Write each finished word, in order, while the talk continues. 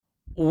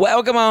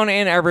Welcome on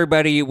in,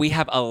 everybody. We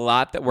have a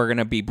lot that we're going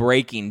to be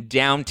breaking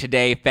down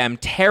today.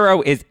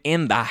 Femtero is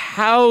in the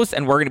house,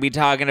 and we're going to be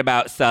talking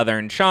about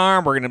Southern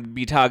Charm. We're going to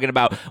be talking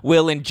about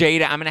Will and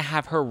Jada. I'm going to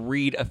have her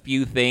read a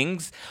few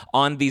things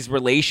on these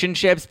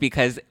relationships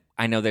because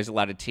I know there's a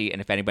lot of tea,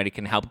 and if anybody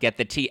can help get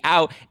the tea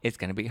out, it's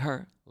going to be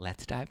her.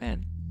 Let's dive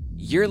in.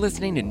 You're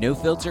listening to No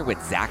Filter with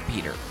Zach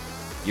Peter,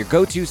 your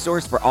go-to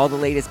source for all the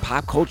latest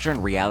pop culture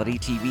and reality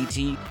TV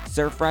tea,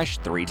 served fresh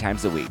 3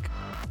 times a week.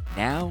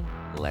 Now,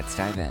 let's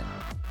dive in.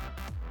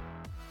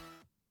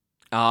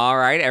 All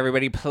right,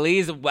 everybody,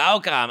 please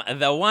welcome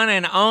the one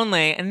and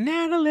only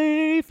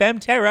Natalie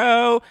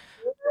Femtero.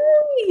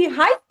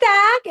 Hi,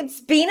 Zach. It's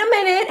been a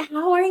minute.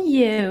 How are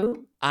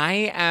you?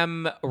 I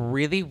am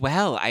really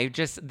well.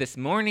 This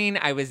morning,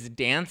 I was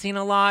dancing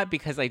a lot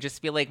because I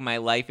just feel like my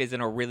life is in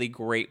a really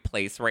great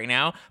place right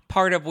now,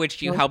 part of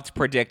which you helped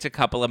predict a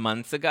couple of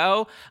months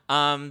ago,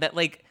 that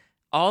like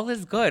all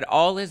is good,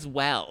 all is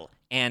well.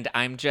 And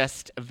I'm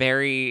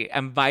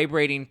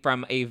vibrating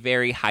from a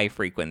very high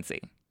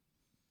frequency.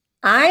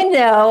 I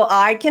know.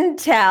 I can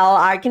tell.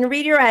 I can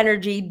read your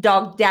energy,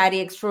 dog daddy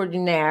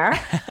extraordinaire.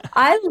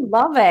 I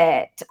love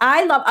it.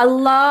 I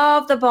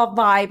love the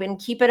vibe and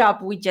keep it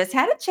up. We just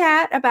had a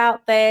chat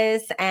about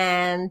this.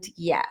 And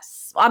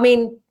yes, I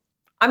mean,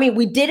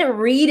 we did a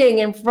reading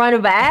in front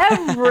of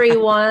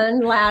everyone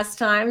last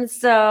time.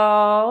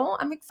 So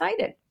I'm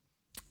excited.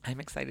 I'm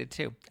excited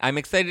too. I'm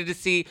excited to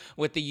see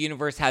what the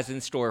universe has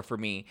in store for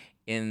me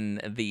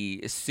in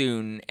the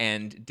soon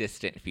and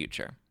distant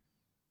future.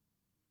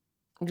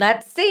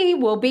 Let's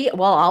see.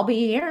 I'll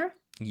be here.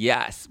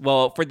 Yes.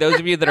 Well, for those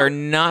of you that are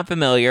not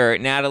familiar,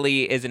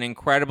 Natalie is an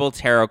incredible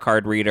tarot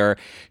card reader.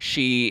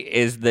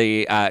 She's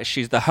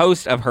the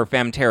host of her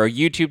Femtero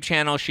YouTube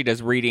channel. She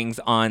does readings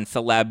on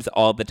celebs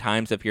all the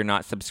time. So if you're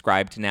not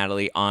subscribed to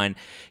Natalie on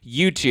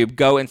YouTube,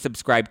 go and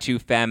subscribe to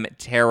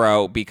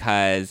Femtero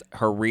because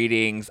her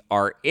readings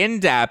are in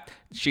depth.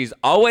 She's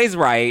always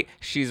right.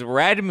 She's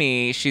read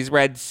me. She's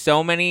read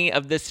so many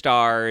of the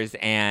stars,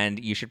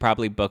 and you should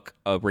probably book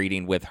a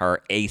reading with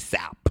her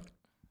ASAP.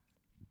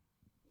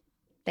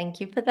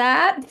 Thank you for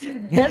that.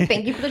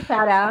 Thank you for the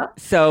shout out.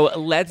 So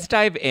let's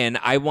dive in.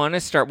 I want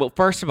to start. Well,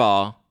 first of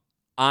all,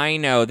 I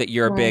know that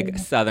you're a big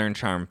Southern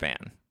Charm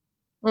fan.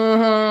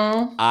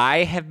 Mm-hmm.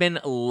 I have been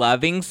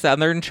loving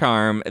Southern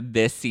Charm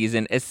this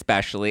season,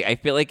 especially. I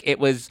feel like it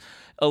was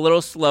a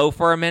little slow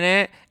for a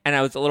minute, and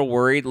I was a little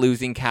worried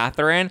losing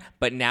Catherine,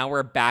 but now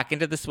we're back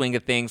into the swing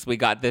of things. We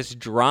got this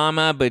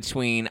drama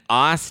between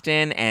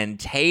Austen and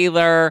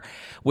Taylor,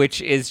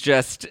 which is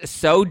just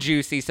so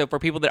juicy. So for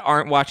people that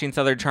aren't watching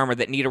Southern Charm or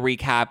that need a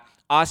recap,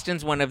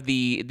 Austen's one of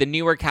the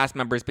newer cast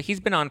members, but he's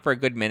been on for a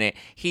good minute.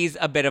 He's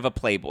a bit of a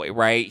playboy,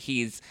 right?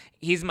 He's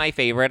my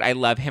favorite. I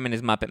love him and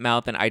his Muppet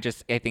mouth, and I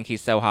think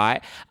he's so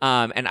hot.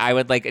 And I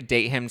would like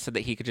date him so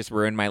that he could just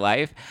ruin my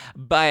life.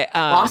 But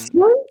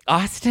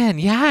Austen,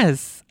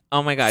 yes.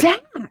 Oh my God. Yeah.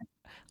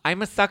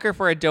 I'm a sucker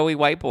for a doughy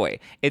white boy.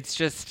 It's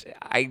just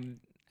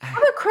How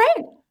about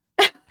Craig?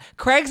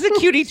 Craig's a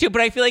cutie too,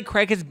 but I feel like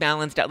Craig is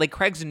balanced out. Like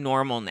Craig's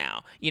normal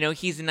now. You know,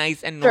 he's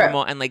nice and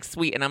normal and like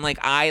sweet. And I'm like,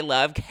 I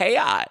love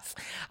chaos.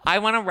 I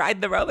want to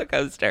ride the roller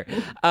coaster.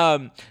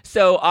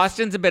 So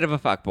Austen's a bit of a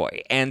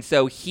fuckboy. And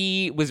so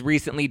he was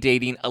recently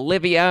dating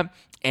Olivia,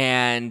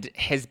 and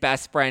his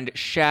best friend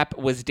Shep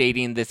was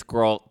dating this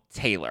girl,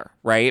 Taylor,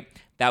 right?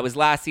 That was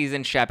last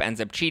season. Shep ends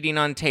up cheating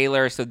on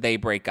Taylor, so they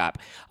break up.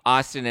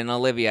 Austen and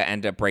Olivia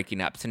end up breaking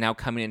up. So now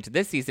coming into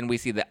this season, we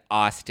see that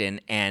Austen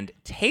and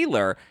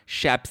Taylor,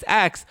 Shep's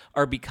ex,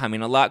 are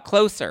becoming a lot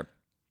closer.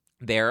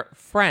 They're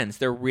friends.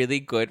 They're really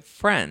good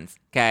friends,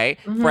 okay?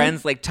 Mm-hmm.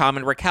 Friends like Tom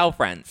and Raquel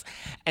friends.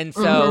 And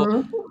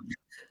so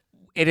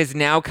it has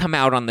now come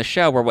out on the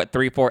show. We're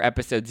 3-4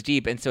 episodes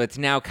deep. And so it's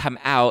now come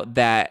out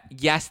that,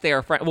 yes, they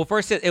are friends. Well,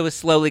 first it was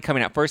slowly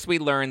coming out. First we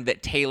learned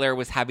that Taylor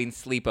was having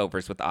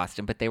sleepovers with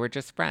Austen, but they were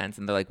just friends.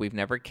 And they're like, we've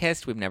never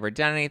kissed. We've never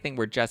done anything.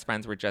 We're just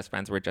friends. We're just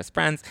friends. We're just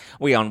friends.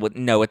 We all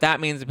know what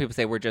that means. And people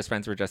say, we're just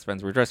friends. We're just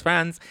friends. We're just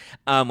friends.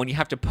 When you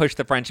have to push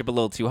the friendship a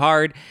little too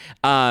hard.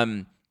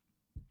 But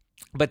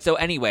so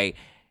anyway,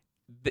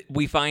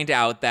 we find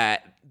out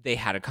that they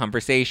had a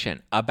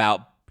conversation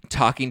about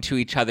talking to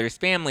each other's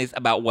families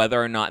about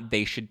whether or not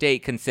they should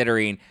date,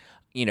 considering,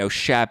 you know,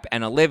 Shep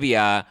and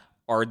Olivia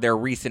are their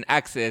recent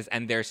exes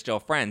and they're still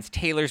friends.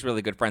 Taylor's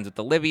really good friends with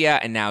Olivia,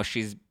 and now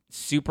she's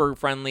super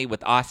friendly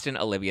with Austen,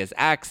 Olivia's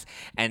ex.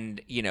 And,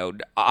 you know,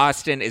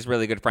 Austen is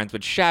really good friends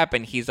with Shep,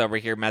 and he's over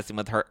here messing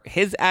with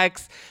his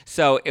ex.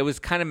 So it was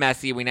kind of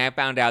messy. We now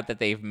found out that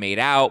they've made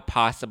out,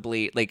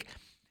 possibly, like,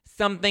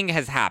 something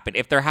has happened.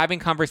 If they're having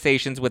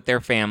conversations with their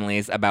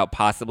families about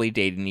possibly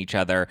dating each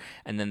other,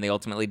 and then they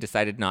ultimately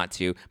decided not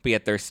to, but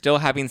yet they're still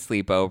having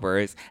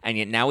sleepovers, and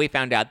yet now we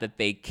found out that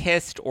they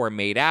kissed or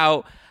made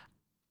out.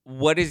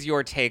 What is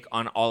your take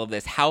on all of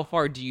this? How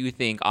far do you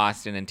think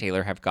Austen and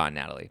Taylor have gone,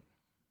 Natalie?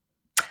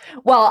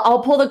 Well,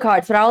 I'll pull the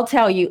cards, but I'll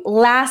tell you,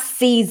 last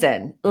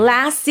season when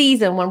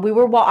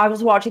I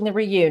was watching the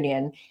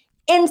reunion,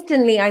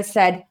 instantly I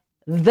said,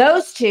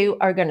 Those two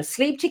are going to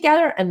sleep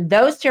together, and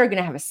those two are going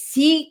to have a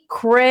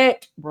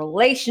secret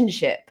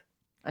relationship.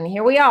 And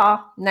here we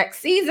are, next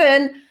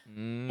season.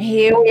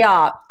 Here we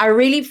are. I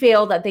really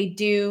feel that they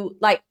do,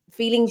 like,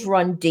 feelings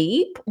run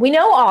deep. We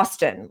know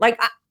Austen.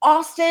 Like,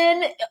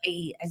 Austen,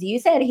 as you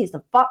said, he's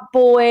the fuck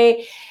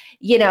boy.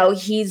 You know,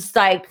 he's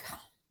like,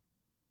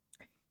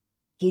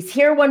 he's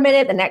here one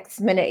minute, the next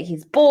minute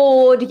he's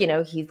bored. You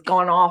know, he's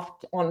gone off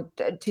on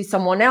to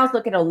someone else.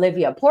 Look at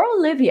Olivia. Poor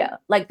Olivia.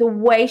 Like, the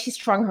way she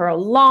strung her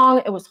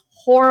along, it was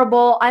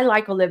horrible. I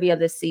like Olivia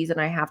this season,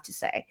 I have to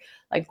say.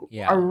 Like,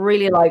 I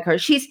really like her.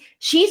 She's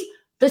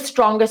the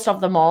strongest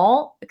of them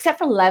all, except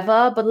for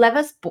Leva. But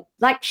Leva's,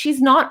 like,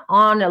 she's not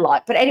on a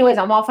lot. But anyways,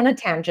 I'm off on a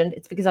tangent.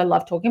 It's because I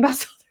love talking about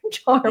Southern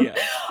Charm. Yeah.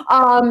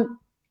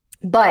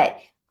 But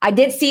I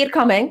did see it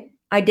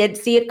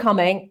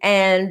coming.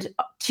 And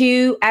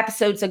 2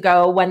 episodes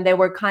ago, when they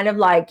were kind of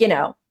like, you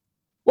know,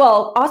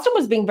 well, Austen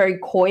was being very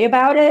coy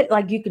about it.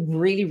 Like, you can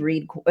really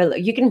read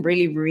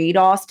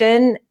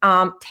Austen.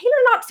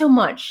 Taylor, not so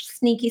much.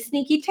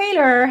 Sneaky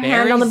Taylor. Very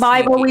hand on the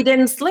Bible, sneaky. We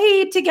didn't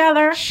sleep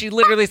together. She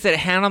literally said,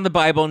 hand on the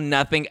Bible,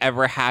 nothing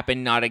ever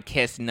happened, not a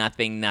kiss,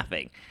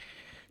 nothing.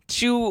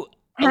 To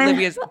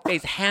Olivia's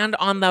face, hand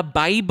on the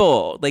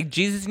Bible. Like,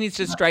 Jesus needs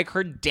to strike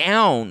her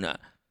down.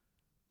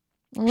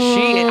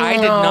 I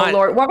did not.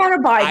 Lord, what about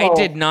a Bible? I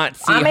did not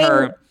see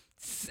her.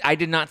 I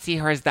did not see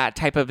her as that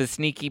type of a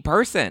sneaky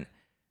person.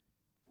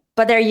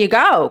 But there you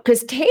go,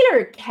 because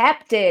Taylor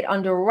kept it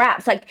under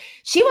wraps. Like,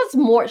 she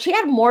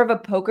had more of a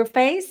poker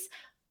face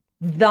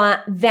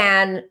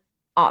than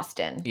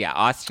Austen. Yeah,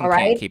 Austen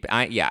can't keep it.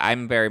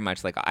 I'm very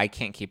much like, I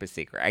can't keep a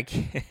secret. I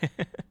can't.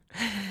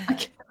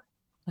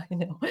 I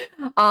know.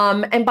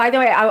 And by the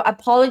way,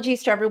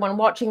 apologies to everyone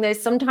watching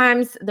this.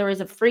 Sometimes there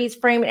is a freeze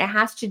frame. It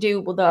has to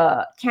do with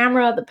the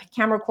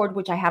camera cord,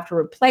 which I have to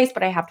replace,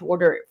 but I have to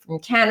order it from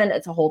Canon.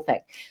 It's a whole thing.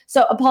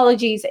 So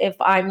apologies if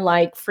I'm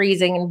like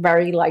freezing and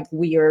very like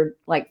weird,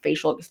 like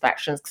facial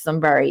expressions, because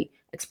I'm very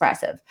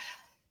expressive.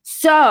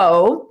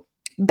 So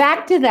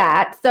back to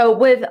that. So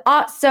with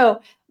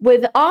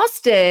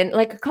Austen,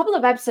 like a couple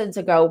of episodes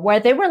ago, where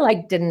they were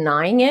like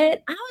denying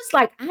it, I was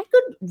like, I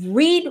could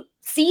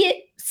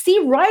see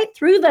right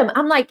through them.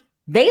 I'm like,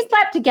 they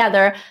slept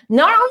together.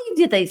 Not only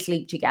did they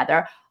sleep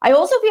together, I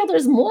also feel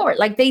there's more.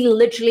 Like, they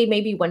literally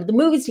maybe went to the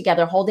movies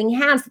together, holding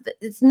hands.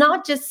 It's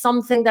not just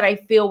something that I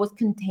feel was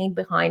contained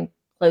behind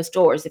closed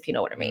doors, if you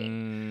know what I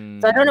mean.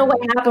 So I don't know what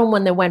happened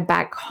when they went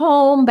back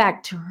home,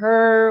 back to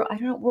her. I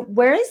don't know.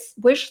 Where's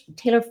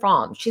Taylor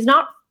from? She's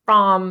not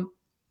from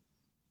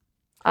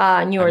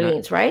New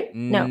Orleans, right?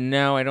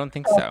 No, I don't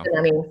think so.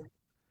 I mean,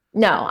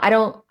 no, I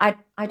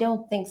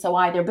don't think so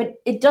either. But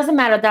it doesn't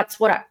matter. That's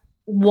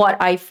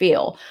what I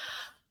feel.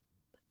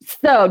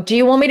 So, do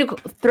you want me to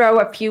throw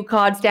a few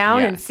cards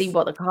down and see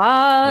what the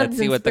cards? Let's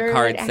see what the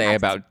cards say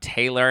about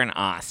Taylor and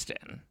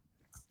Austen.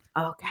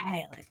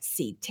 Okay, let's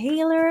see.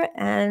 Taylor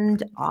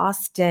and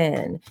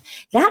Austen.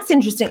 That's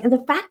interesting. And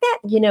the fact that,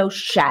 you know,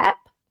 Shep,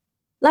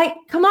 like,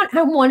 come on,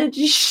 I wanted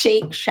to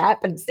shake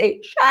Shep and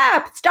say,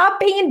 Shep,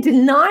 stop being in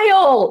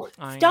denial.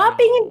 Stop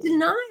being in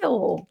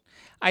denial.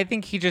 I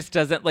think he just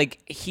doesn't, like,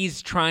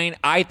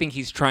 I think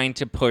he's trying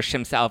to push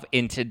himself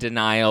into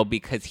denial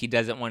because he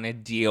doesn't want to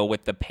deal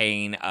with the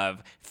pain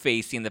of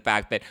facing the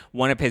fact that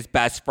one of his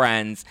best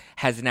friends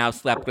has now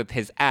slept with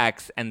his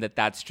ex, and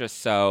that's just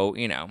so,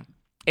 you know,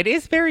 it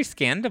is very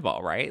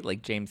Scandival, right?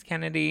 Like James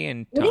Kennedy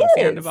and Tom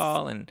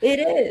Sandoval. And it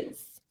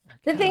is.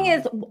 The thing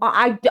is,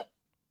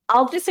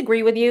 I'll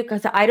disagree with you,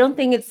 because I don't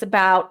think it's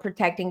about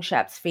protecting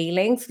Shep's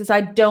feelings, because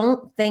I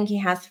don't think he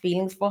has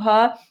feelings for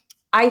her.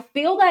 I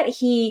feel that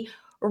he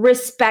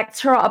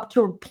respects her up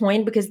to a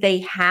point because they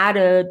had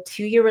a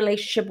 2-year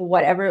relationship or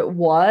whatever it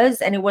was,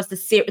 and it was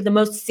the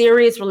most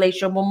serious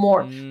relationship,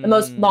 or the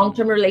most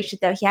long-term relationship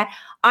that he had.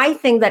 I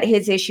think that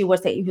his issue was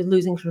that he was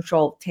losing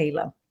control of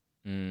Taylor.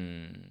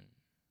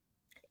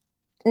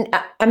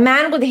 A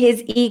man with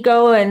his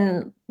ego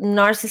and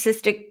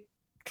narcissistic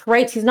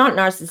traits, he's not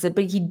narcissistic,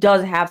 but he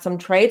does have some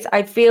traits.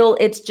 I feel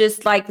it's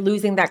just like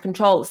losing that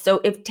control.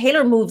 So if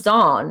Taylor moves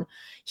on,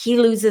 he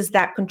loses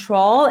that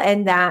control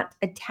and that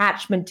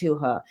attachment to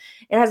her.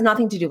 It has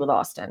nothing to do with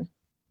Austen.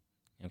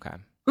 Okay.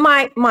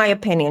 My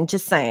opinion,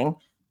 just saying.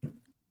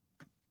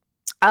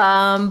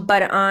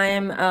 But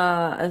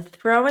I'm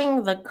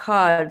throwing the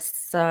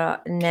cards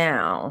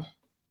now.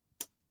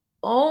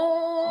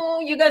 Oh,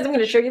 you guys, I'm going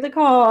to show you the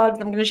cards.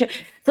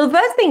 So the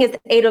first thing is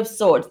Eight of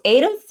Swords.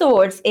 Eight of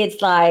Swords,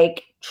 it's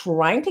like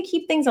trying to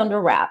keep things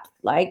under wraps.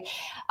 Like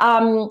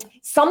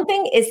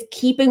something is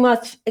keeping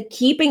us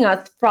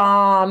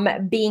from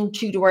being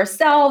true to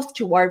ourselves,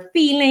 to our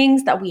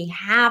feelings, that we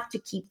have to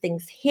keep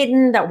things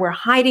hidden, that we're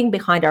hiding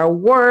behind our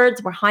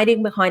words, we're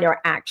hiding behind our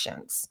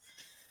actions.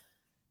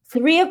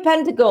 Three of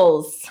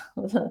Pentacles.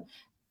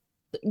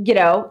 You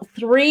know,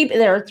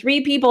 there are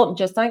 3 people,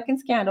 just like in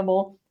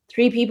Scandal,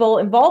 3 people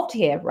involved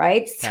here,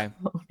 right? Okay.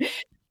 So,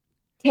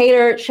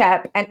 Taylor,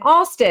 Shep, and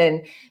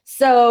Austen.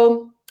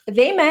 So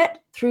they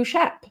met through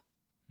Shep.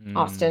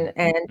 Austen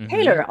and Mm-hmm.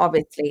 Taylor,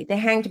 obviously, the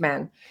Hanged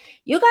Man.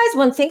 You guys,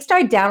 when things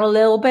died down a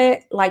little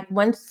bit, like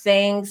when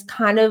things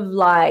kind of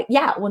like,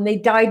 yeah, when they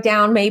died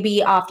down,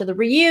 maybe after the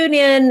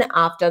reunion,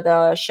 after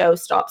the show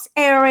stops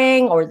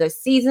airing or the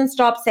season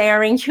stops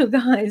airing, you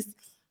guys,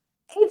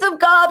 Ace of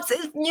Cups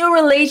is new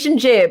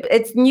relationship.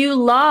 It's new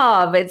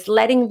love. It's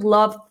letting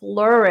love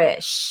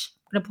flourish.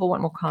 I'm going to pull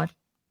one more card.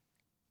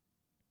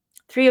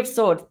 Three of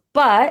Swords.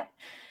 But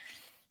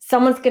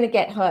someone's going to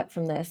get hurt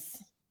from this.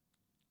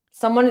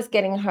 Someone is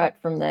getting hurt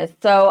from this.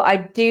 So I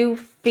do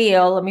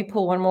feel, let me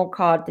pull one more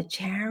card, the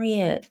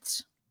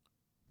Chariot.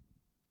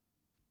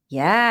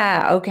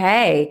 Yeah,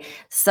 okay.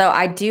 So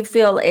I do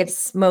feel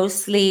it's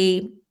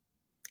mostly,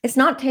 it's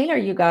not Taylor,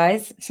 you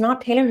guys. It's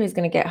not Taylor who's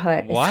going to get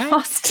hurt. What? It's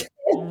Austen.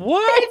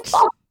 What? It's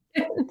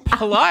Austen.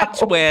 Plot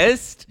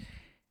twist.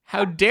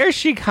 How dare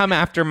she come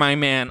after my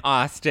man,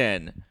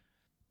 Austen?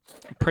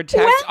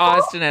 Protect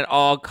Austen at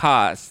all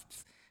costs.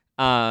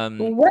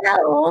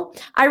 Well,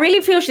 I really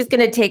feel she's going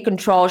to take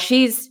control.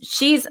 She's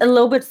a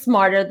little bit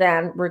smarter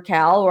than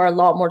Raquel, or a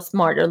lot more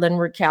smarter than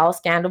Raquel,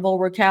 Scandal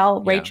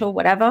Raquel, Rachel,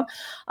 whatever.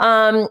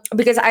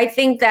 Because I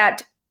think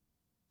that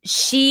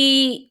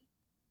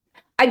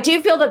I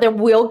do feel that they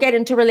will get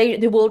into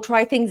they will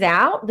try things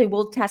out. They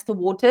will test the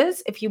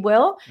waters, if you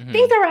will. Mm-hmm.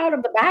 Things are out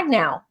of the bag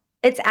now.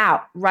 It's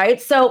out,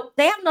 right? So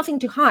they have nothing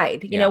to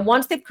hide. You know,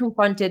 once they've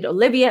confronted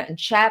Olivia and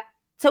Shep,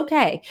 it's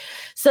okay.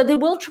 So they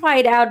will try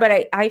it out,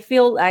 but I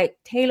feel like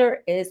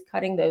Taylor is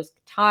cutting those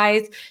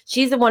ties.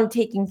 She's the one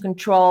taking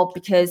control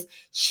because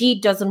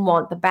she doesn't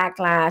want the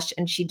backlash,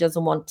 and she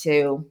doesn't want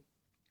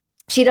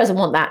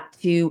that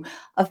to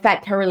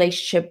affect her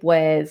relationship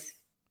with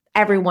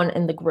everyone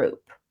in the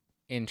group.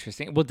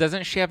 Interesting. Well,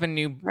 doesn't she have a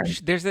new?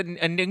 There's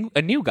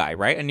a new guy,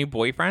 right? A new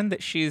boyfriend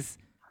that she's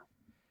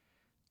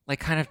like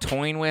kind of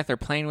toying with or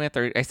playing with.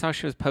 Or I saw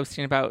she was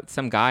posting about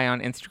some guy on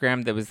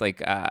Instagram that was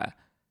like.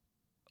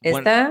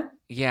 There?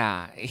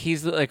 Yeah,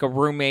 he's like a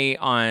roommate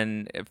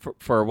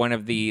for one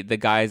of the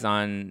guys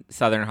on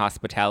Southern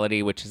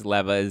Hospitality, which is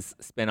Leva's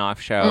spinoff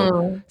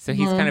show. So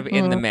he's kind of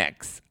in the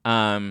mix.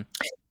 Well,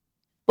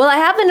 I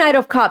have the Knight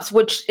of Cups,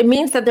 which it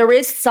means that there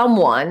is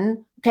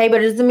someone. Okay,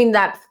 but it doesn't mean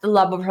that's the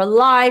love of her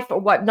life or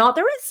whatnot.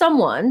 There is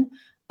someone,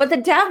 but the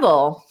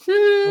devil.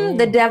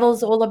 The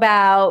devil's all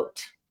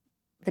about.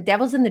 The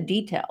devil's in the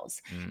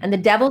details, and the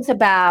devil's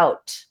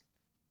about.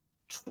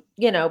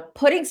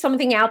 Putting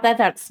something out there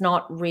that's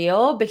not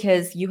real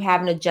because you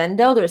have an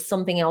agenda. There's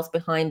something else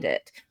behind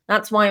it.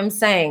 That's why I'm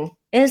saying,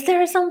 is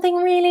there something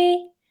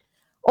really?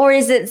 Or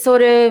is it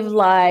sort of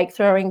like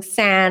throwing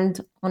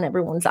sand on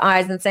everyone's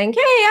eyes and saying,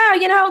 hey,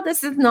 yeah,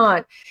 this is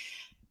not.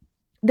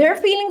 Their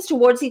feelings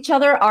towards each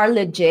other are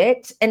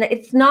legit. And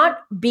it's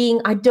not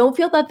I don't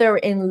feel that they're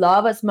in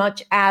love as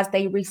much as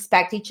they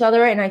respect each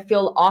other. And I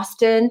feel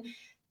Austen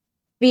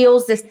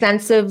feels this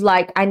sense of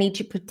like, I need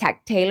to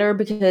protect Taylor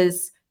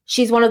because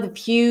she's one of the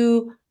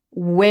few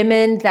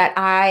women that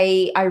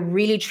I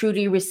really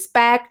truly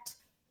respect.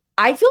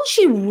 I feel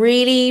she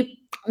really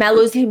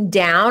mellows him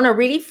down. I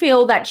really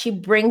feel that she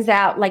brings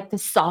out like the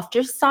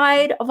softer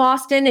side of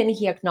Austen, and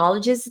he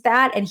acknowledges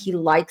that and he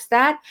likes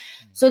that.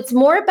 So it's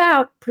more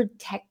about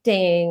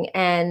protecting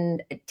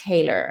and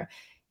Taylor.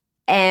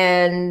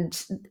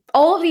 And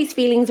all of these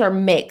feelings are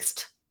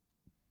mixed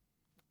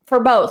for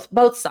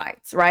both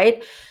sides,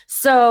 right?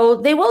 So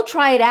they will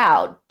try it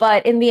out,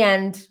 but in the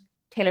end,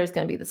 Taylor's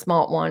going to be the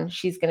smart one.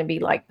 She's going to be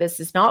like, this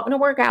is not going to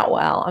work out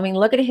well. I mean,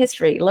 look at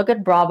history. Look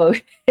at Bravo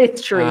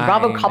history.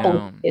 Bravo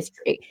couple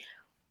history.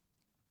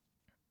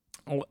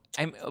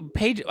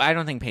 Paige. I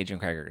don't think Paige and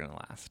Craig are going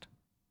to last.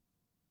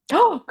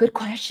 Oh, good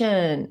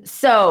question.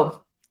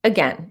 So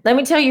again, let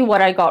me tell you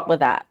what I got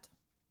with that.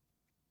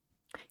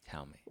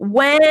 Tell me.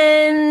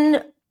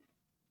 When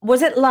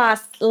was it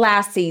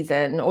last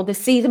season or the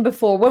season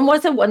before? When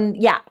was it?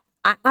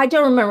 I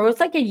don't remember. It was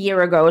like a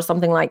year ago or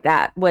something like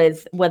that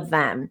with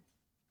them.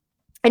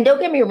 And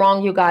don't get me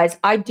wrong, you guys,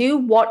 I do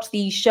watch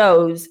these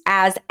shows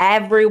as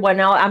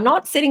everyone else. I'm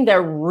not sitting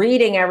there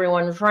reading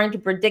everyone, trying to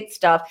predict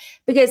stuff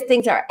because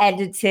things are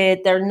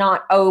edited. They're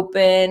not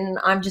open.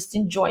 I'm just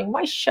enjoying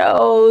my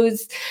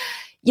shows,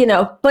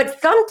 But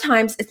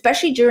sometimes,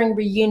 especially during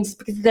reunions,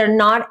 because they're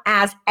not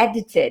as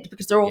edited,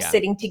 because they're all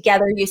sitting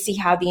together, you see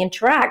how they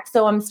interact.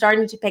 So I'm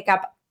starting to pick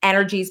up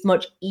energies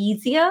much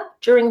easier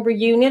during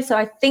reunion. So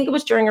I think it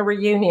was during a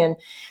reunion.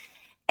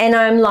 And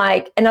I'm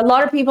like, and a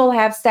lot of people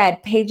have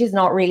said Paige is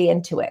not really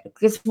into it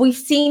because we've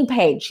seen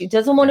Paige. She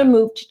doesn't want to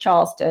move to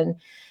Charleston.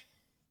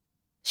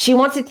 She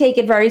wants to take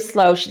it very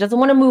slow. She doesn't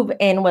want to move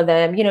in with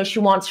him. She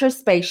wants her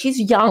space. She's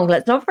young.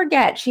 Let's not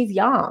forget she's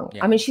young.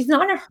 Yeah. I mean, she's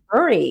not in a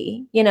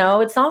hurry.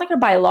 It's not like her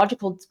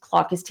biological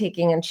clock is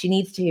ticking and she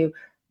needs to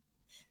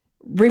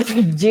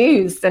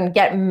reproduce and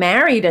get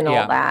married and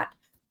all that.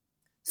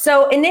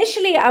 So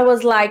initially I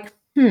was like,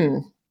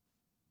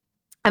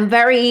 I'm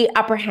very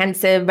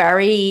apprehensive,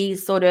 very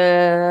sort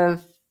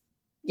of,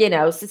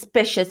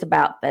 suspicious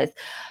about this.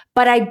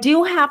 But I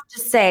do have to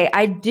say,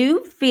 I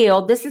do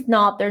feel this is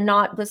not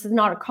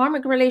a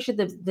karmic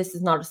relationship. This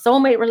is not a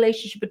soulmate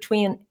relationship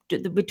between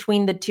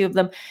the two of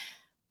them.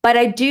 But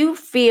I do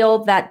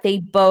feel that they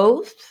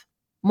both,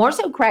 more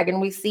so Craig, and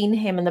we've seen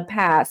him in the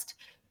past,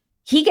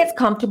 he gets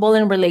comfortable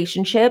in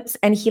relationships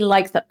and he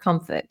likes that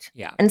comfort.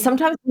 Yeah. And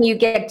sometimes when you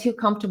get too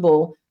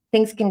comfortable,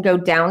 things can go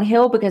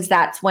downhill because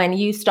that's when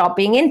you stop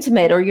being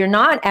intimate or you're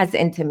not as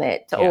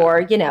intimate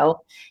or,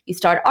 you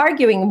start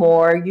arguing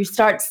more. You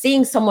start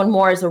seeing someone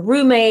more as a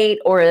roommate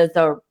or as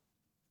a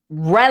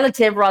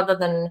relative rather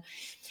than.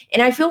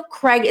 And I feel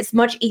Craig, it's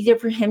much easier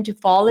for him to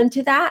fall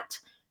into that.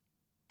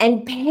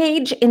 And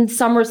Paige in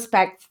some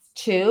respects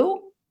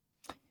too,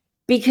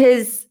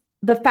 because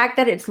the fact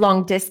that it's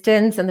long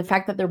distance and the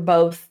fact that they're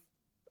both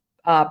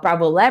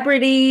Bravo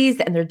celebrities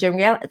and they're doing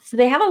reality, so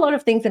they have a lot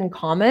of things in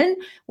common,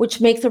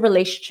 which makes a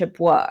relationship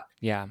work.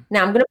 Yeah.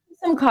 Now I'm going to put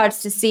some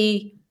cards to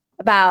see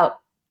about,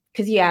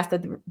 because you asked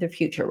the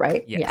future,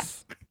 right?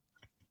 Yes. Yeah.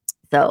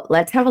 So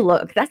let's have a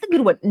look. That's a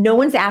good one. No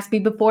one's asked me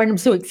before, and I'm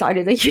so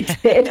excited that you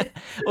did.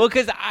 Well,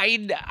 because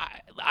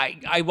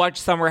I watch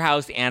Summer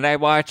House and I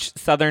watch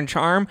Southern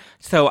Charm,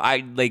 so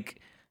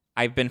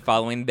I've been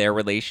following their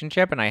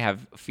relationship and I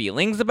have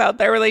feelings about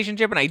their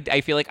relationship, and I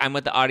feel like I'm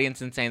with the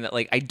audience in saying that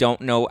I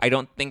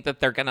don't think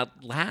that they're gonna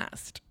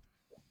last.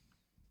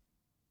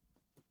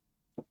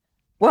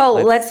 Well,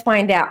 let's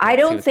find out. I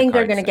don't think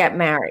they're going to get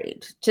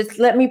married. Just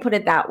let me put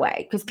it that way,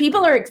 because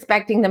people are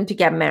expecting them to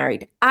get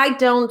married. I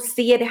don't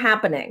see it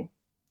happening.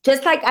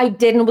 Just like I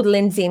didn't with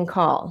Lindsay and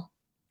Carl.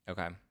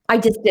 Okay. I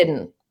just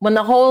didn't. When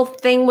the whole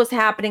thing was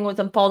happening, was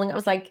unfolding, I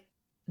was like,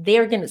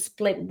 they're going to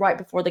split right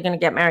before they're going to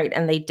get married.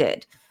 And they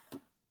did.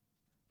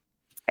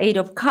 8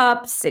 of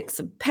Cups, 6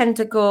 of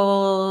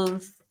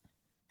Pentacles.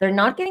 They're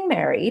not getting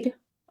married,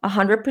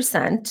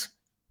 100%.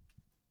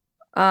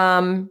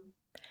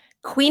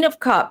 Queen of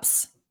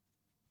Cups.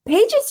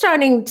 Paige is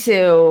starting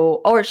to,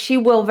 or she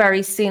will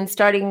very soon,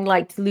 starting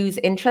to lose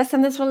interest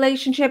in this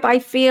relationship, I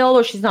feel,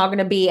 or she's not going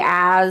to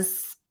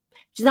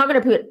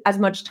put as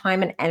much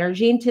time and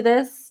energy into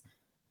this.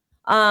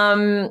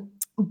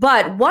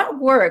 But what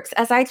works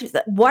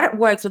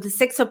with the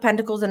 6 of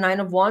Pentacles and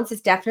 9 of Wands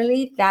is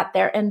definitely that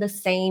they're in the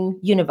same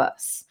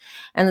universe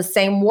and the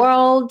same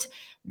world.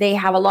 They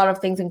have a lot of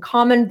things in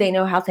common. They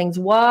know how things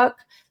work.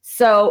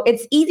 So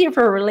it's easier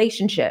for a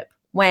relationship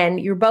when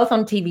you're both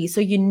on TV, so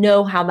you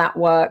know how that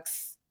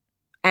works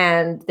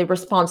and the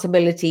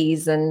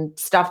responsibilities and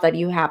stuff that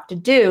you have to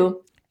do.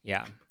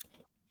 Yeah.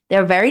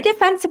 They're very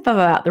defensive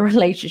about the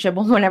relationship.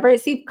 And whenever I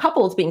see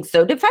couples being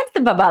so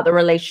defensive about the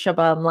relationship,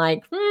 I'm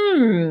like,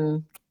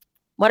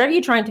 what are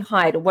you trying to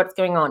hide? What's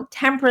going on?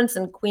 Temperance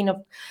and Queen of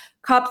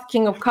Cups,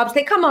 King of Cups,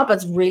 they come up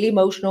as really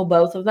emotional,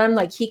 both of them.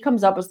 He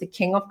comes up as the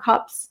King of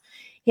Cups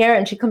here,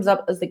 and she comes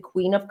up as the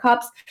Queen of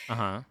Cups.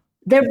 Uh-huh.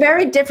 They're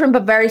very different,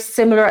 but very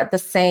similar at the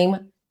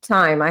same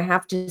time, I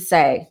have to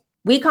say.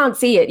 We can't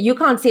see it. You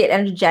can't see it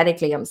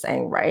energetically, I'm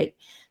saying, right?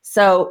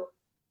 So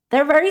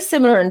they're very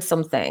similar in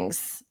some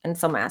things, in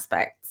some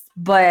aspects.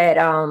 But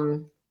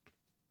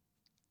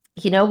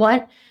you know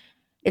what?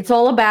 It's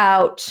all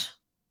about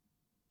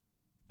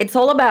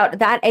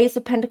that Ace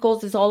of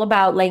Pentacles is all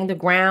about laying the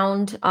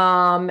ground,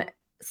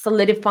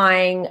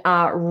 solidifying,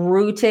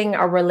 rooting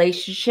a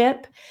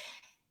relationship.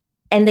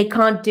 And they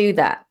can't do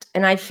that.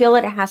 And I feel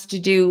it has to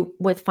do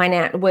with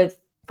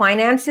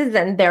finances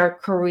and their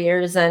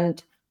careers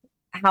and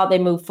how they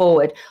move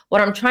forward.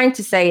 What I'm trying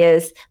to say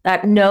is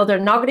that no, they're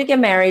not going to get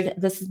married.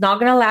 This is not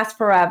going to last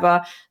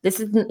forever. This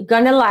is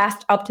going to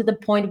last up to the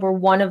point where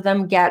one of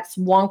them gets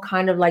one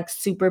kind of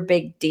super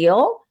big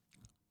deal.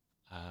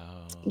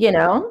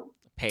 Oh.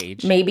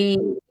 Paige. Maybe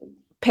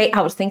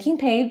I was thinking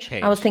Paige.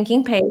 I was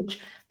thinking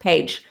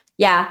Paige.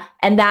 Yeah.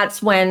 And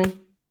that's when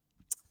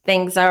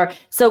things are.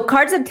 So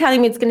cards are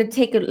telling me it's going to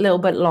take a little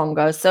bit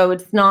longer. So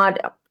it's not,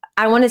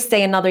 I want to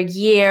say another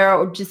year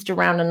or just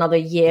around another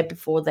year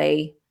before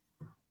they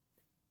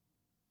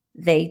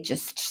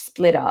just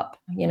split up,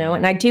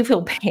 and I do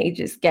feel Paige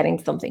is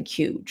getting something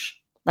huge.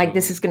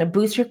 This is going to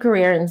boost her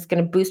career and it's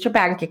going to boost her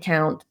bank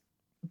account,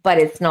 but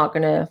it's not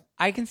going to.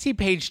 I can see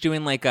Paige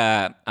doing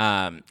a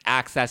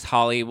Access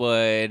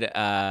Hollywood,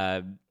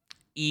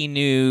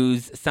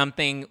 E-News,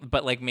 something,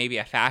 but maybe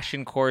a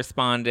fashion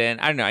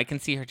correspondent. I don't know. I can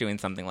see her doing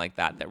something like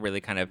that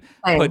really kind of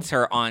puts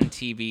her on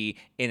TV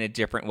in a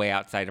different way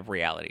outside of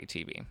reality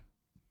TV.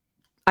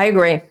 I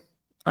agree.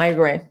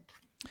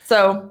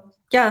 So,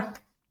 yeah.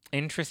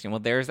 Interesting. Well,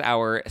 there's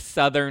our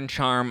Southern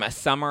Charm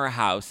Summer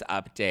House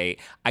update.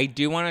 I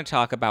do want to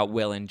talk about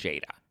Will and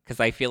Jada because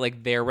I feel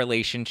like their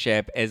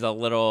relationship is a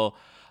little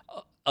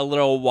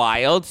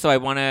wild. So I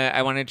want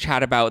to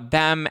chat about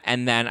them,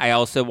 and then I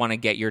also want to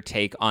get your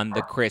take on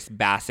the Chris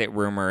Bassett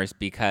rumors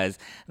because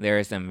there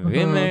are some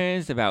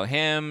rumors about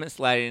him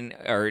sliding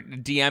or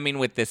DMing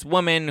with this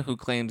woman who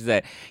claims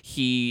that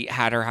he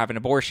had her have an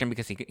abortion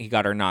because he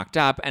got her knocked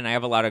up. And I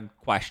have a lot of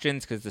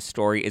questions because the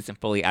story isn't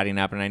fully adding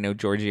up. And I know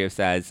Giorgio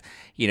says,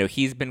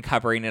 he's been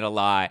covering it a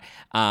lot.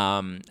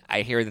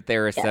 I hear that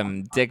there are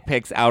some dick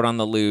pics out on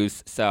the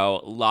loose.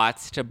 So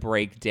lots to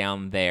break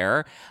down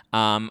there.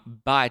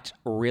 But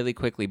really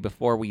quickly,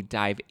 before we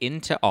dive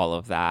into all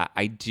of that,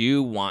 I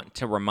do want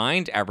to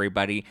remind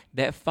everybody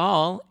that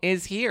fall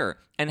is here.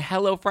 And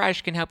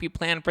HelloFresh can help you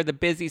plan for the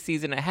busy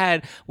season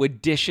ahead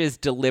with dishes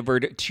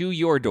delivered to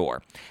your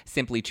door.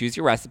 Simply choose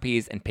your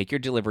recipes and pick your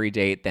delivery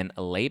date, then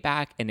lay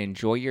back and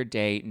enjoy your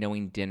day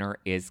knowing dinner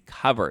is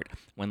covered.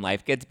 When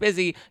life gets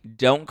busy,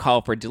 don't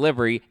call for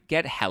delivery.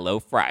 Get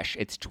HelloFresh.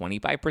 It's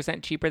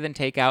 25% cheaper than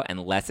takeout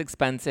and less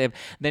expensive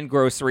than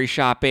grocery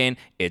shopping.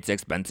 It's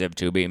expensive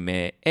to be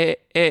me.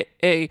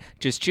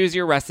 Just choose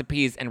your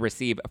recipes and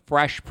receive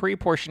fresh,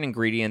 pre-portioned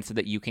ingredients so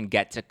that you can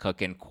get to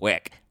cooking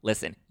quick.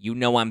 Listen, you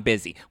know I'm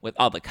busy with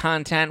all the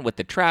content, with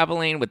the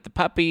traveling, with the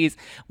puppies,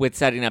 with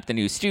setting up the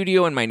new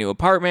studio in my new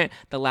apartment.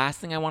 The last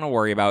thing I want to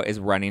worry about is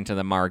running to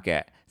the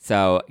market.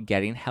 So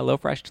getting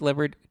HelloFresh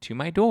delivered to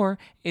my door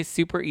is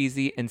super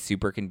easy and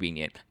super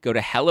convenient. Go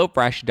to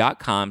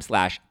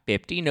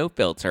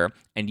HelloFresh.com/50NoFilter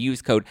and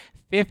use code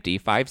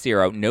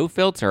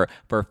 50NoFilter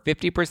for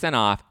 50%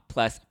 off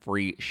plus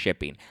free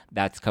shipping.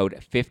 That's code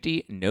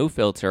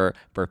 50NoFilter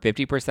for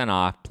 50%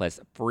 off plus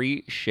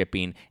free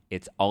shipping.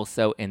 It's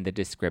also in the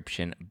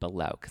description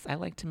below because I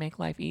like to make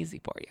life easy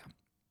for you.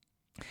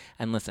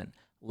 And listen,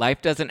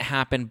 life doesn't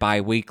happen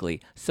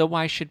bi-weekly, so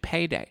why should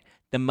payday?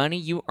 The money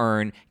you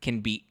earn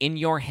can be in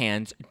your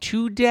hands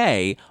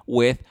today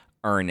with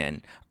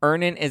Earnin.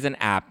 Earnin is an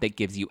app that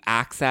gives you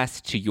access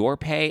to your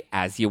pay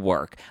as you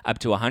work, up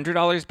to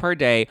 $100 per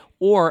day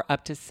or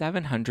up to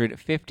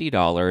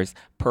 $750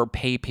 per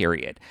pay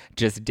period.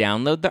 Just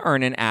download the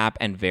Earnin app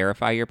and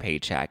verify your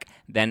paycheck,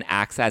 then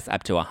access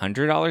up to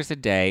 $100 a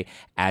day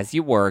as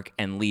you work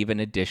and leave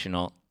an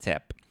additional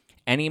tip.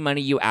 Any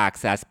money you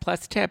access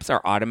plus tips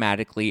are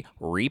automatically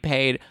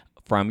repaid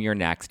from your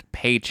next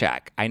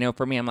paycheck. I know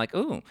for me, I'm like,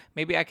 ooh,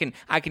 maybe I can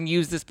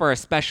use this for a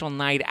special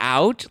night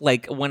out,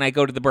 like when I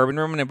go to the Bourbon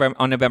Room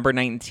on November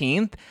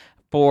 19th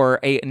for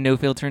a no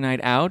filter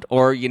night out.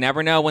 Or you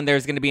never know when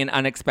there's going to be an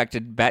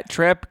unexpected vet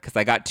trip because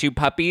I got 2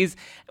 puppies.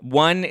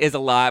 1 is a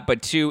lot,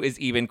 but 2 is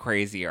even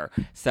crazier.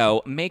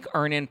 So make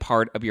Earnin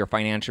part of your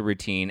financial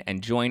routine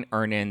and join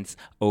Earnin's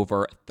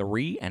over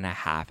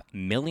 3.5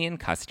 million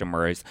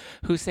customers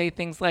who say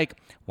things like,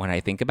 when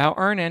I think about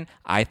Earnin,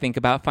 I think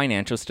about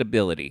financial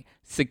stability,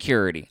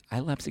 security. I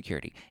love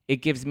security. It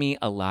gives me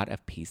a lot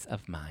of peace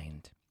of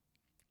mind.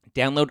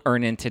 Download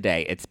Earnin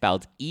today. It's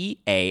spelled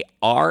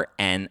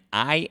EARNIN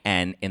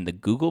in the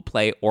Google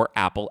Play or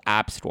Apple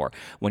App Store.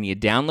 When you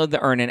download the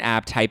Earnin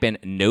app, type in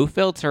No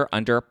Filter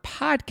under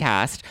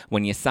podcast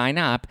when you sign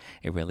up.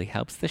 It really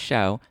helps the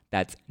show.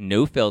 That's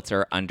No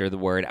Filter under the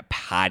word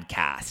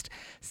podcast.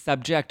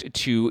 Subject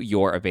to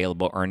your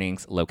available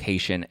earnings,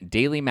 location,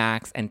 daily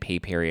max, and pay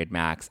period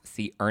max.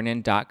 See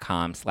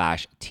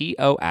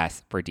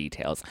earnin.com/TOS for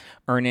details.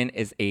 Earnin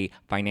is a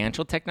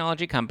financial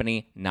technology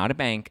company, not a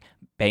bank.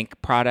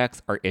 Bank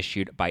products are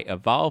issued by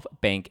Evolve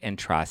Bank and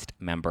Trust,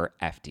 member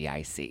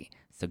FDIC.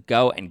 So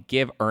go and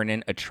give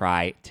Earnin a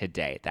try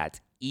today.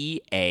 That's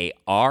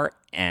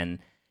EARNIN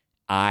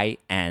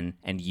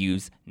and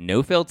use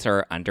No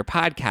Filter under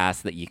podcast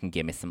so that you can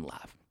give me some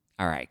love.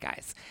 All right,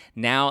 guys.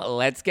 Now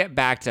let's get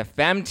back to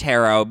Femme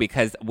Tarot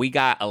because we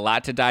got a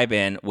lot to dive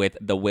in with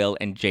the Will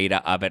and Jada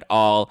of it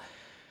all.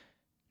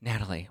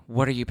 Natalie,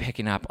 what are you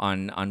picking up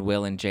on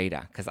Will and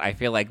Jada? Because I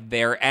feel like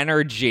their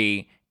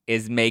energy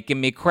is making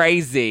me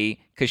crazy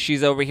because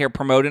she's over here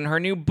promoting her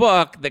new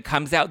book that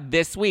comes out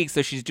this week.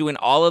 So she's doing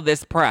all of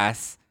this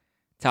press.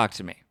 Talk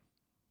to me.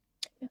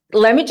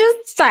 Let me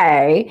just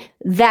say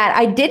that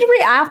I did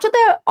after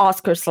the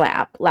Oscar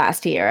slap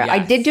last year, yes. I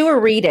did do a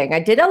reading.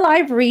 I did a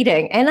live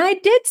reading and I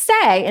did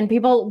say, and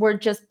people were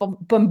just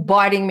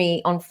bombarding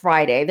me on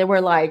Friday. They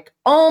were like,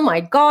 oh my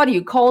God,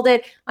 you called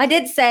it. I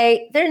did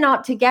say they're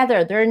not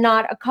together. They're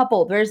not a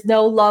couple. There's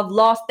no love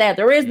lost there.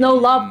 There is no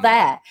love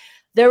there.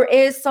 There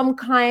is some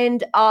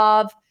kind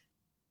of,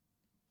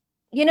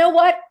 you know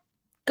what?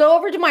 Go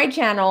over to my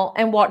channel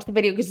and watch the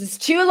video because it's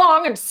too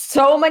long and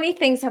so many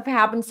things have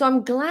happened. So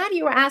I'm glad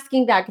you were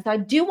asking that because I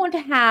do want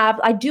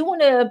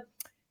to,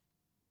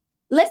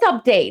 let's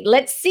update.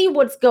 Let's see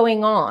what's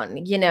going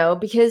on,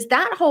 because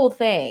that whole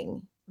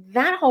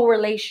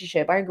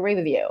relationship, I agree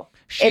with you.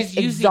 She's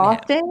using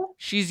exhausting. Him.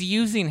 She's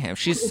using him.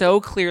 She's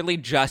so clearly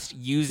just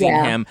using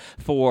him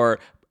for...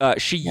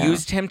 She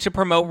used him to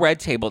promote Red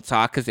Table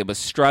Talk because it was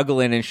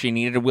struggling and she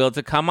needed a Will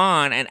to come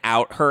on and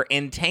out her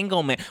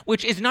entanglement,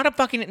 which is not a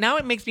fucking... Now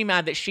it makes me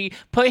mad that she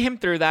put him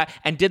through that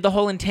and did the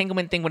whole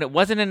entanglement thing when it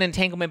wasn't an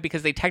entanglement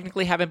because they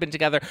technically haven't been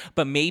together,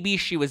 but maybe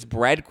she was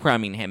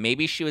breadcrumbing him.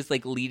 Maybe she was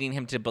like leading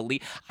him to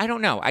believe... I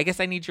don't know. I guess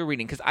I need your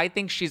reading because I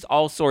think she's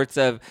all sorts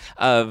of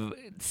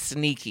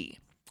sneaky.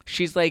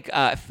 She's like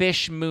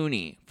Fish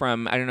Mooney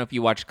from, I don't know if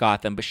you watched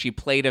Gotham, but she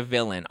played a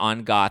villain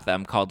on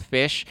Gotham called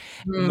Fish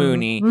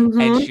Mooney.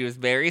 And she was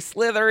very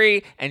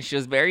slithery and she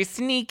was very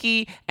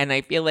sneaky. And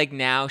I feel like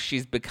now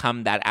she's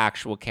become that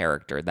actual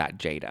character, that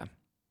Jada.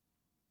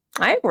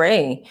 I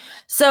agree.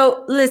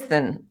 So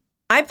listen,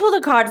 I pulled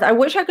the cards. I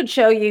wish I could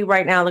show you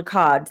right now the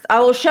cards.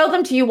 I will show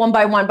them to you one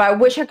by one, but I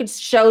wish I could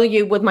show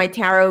you with my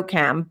tarot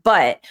cam.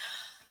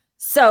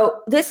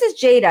 So this is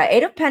Jada,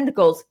 8 of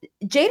Pentacles.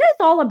 Jada is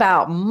all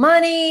about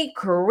money,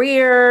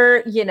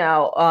 career,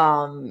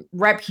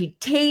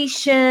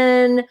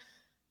 reputation.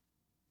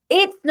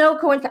 It's no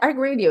coincidence. I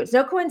agree with you. It's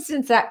no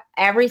coincidence that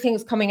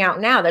everything's coming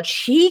out now, that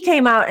she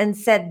came out and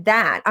said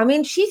that. I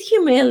mean, she's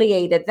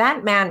humiliated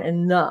that man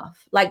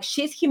enough. Like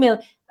she's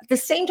at the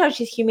same time,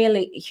 she's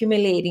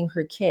humiliating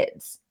her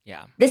kids.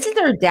 Yeah. This is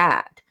her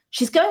dad.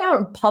 She's going out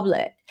in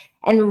public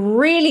and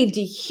really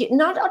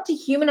not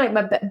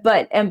dehumanize,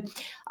 but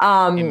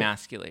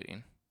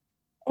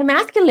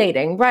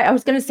emasculating, right? I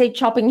was going to say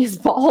chopping his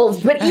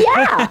balls, but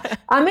yeah,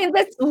 I mean,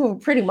 that's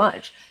pretty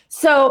much.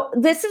 So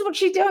this is what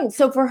she's doing.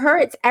 So for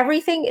her,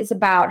 everything is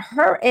about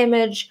her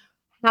image,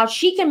 how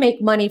she can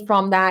make money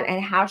from that,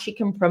 and how she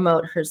can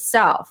promote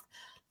herself.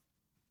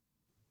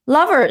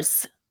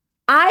 Lovers,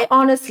 I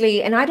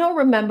honestly, and I don't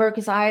remember,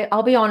 because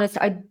I'll be honest,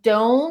 I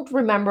don't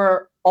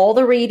remember all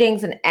the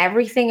readings and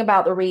everything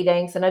about the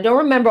readings, and I don't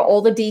remember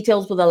all the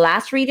details with the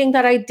last reading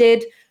that I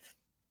did.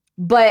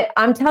 But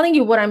I'm telling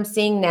you what I'm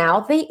seeing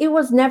now. It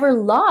was never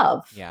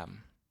love. Yeah.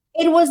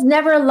 It was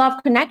never a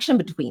love connection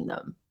between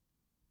them.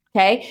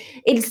 Okay.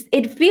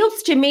 It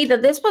feels to me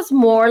that this was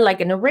more like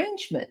an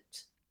arrangement.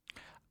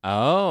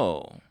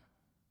 Oh.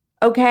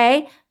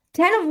 Okay.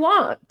 10 of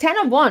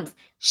wands.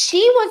 She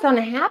was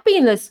unhappy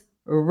in this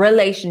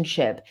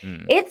relationship.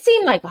 It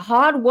seemed like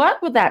hard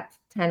work with that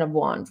 10 of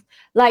wands.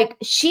 Like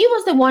she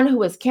was the one who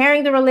was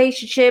carrying the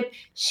relationship.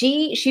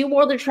 She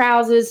wore the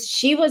trousers.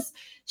 She was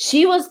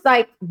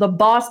like the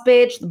boss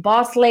bitch, the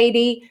boss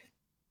lady.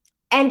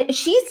 And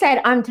she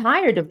said, I'm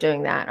tired of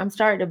doing that. I'm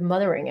tired of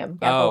mothering him.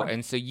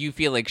 And so you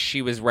feel like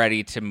she was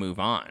ready to move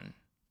on.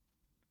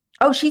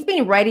 Oh, she's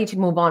been ready to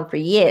move on for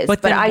years.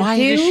 But then why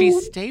does she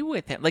stay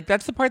with him? Like,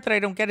 that's the part that I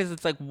don't get, is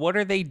it's like, what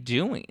are they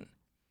doing?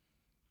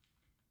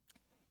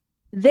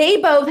 They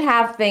both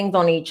have things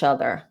on each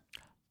other.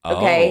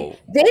 Okay. Oh.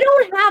 They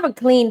don't have a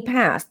clean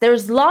past.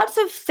 There's lots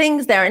of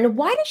things there. And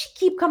why does she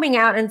keep coming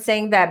out and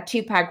saying that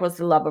Tupac was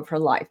the love of her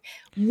life?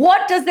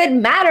 What does it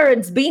matter?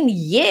 It's been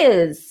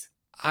years.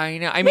 I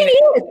know. I mean,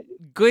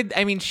 good.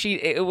 I mean,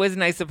 it was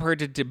nice of her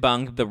to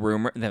debunk the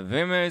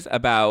rumors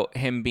about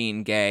him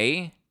being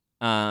gay.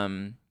 I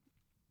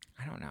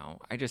don't know.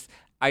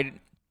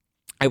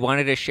 I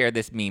wanted to share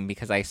this meme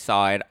because I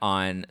saw it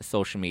on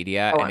social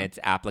media and it's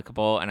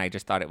applicable, and I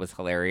just thought it was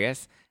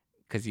hilarious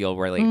because you'll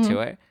relate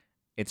to it.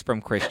 It's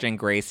from Christian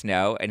Grace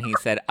No, and he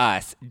said,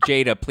 "Us,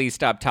 Jada, please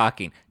stop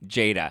talking,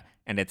 Jada,"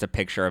 and it's a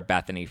picture of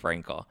Bethany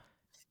Frankel.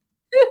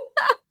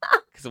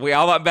 Because we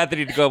all want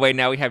Bethany to go away.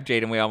 Now we have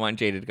Jada, and we all want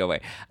Jada to go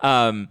away.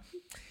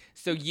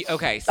 So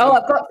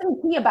I've got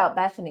some tea about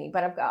Bethany,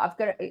 but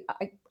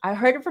I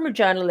heard it from a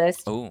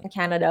journalist in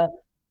Canada,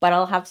 but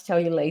I'll have to tell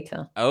you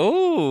later.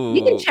 Oh,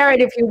 you can share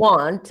it if you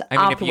want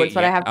afterwards,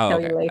 but I have to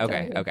tell you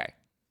later.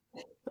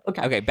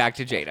 Okay. Back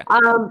to Jada.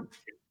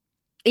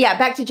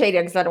 Back to Jada,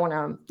 because I don't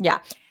want to. Yeah.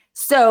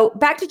 So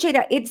back to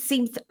Jada.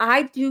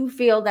 I do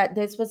feel that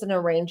this was an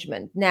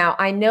arrangement. Now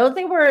I know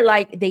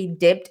they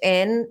dipped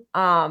in.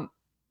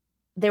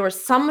 They were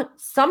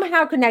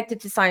somehow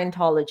connected to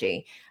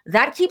Scientology.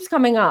 That keeps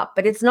coming up,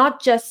 but it's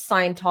not just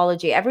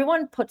Scientology.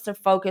 Everyone puts their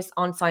focus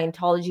on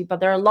Scientology, but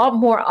there are a lot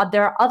more.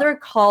 There are other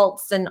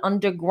cults and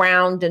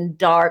underground and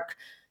dark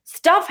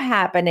stuff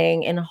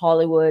happening in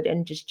Hollywood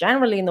and just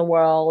generally in the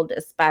world,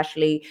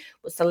 especially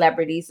with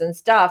celebrities and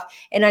stuff.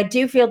 And I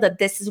do feel that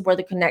this is where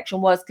the connection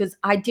was, because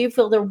I do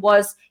feel there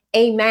was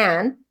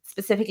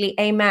specifically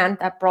a man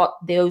that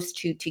brought those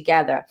two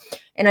together.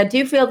 And I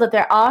do feel that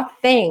there are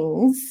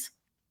things,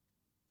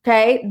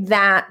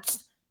 that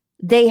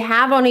they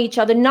have on each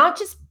other, not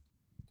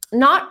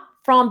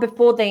from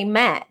before they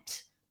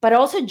met, but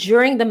also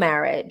during the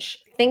marriage,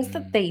 things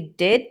that they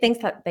did, things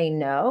that they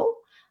know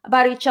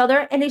about each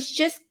other, and it's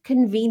just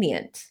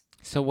convenient.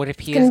 So what if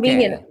he is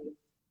gay?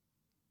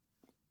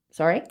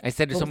 Sorry? I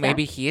said, so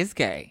maybe he is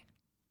gay.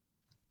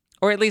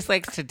 Or at least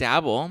likes to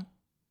dabble.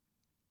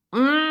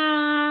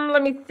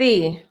 Let me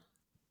see.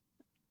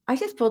 I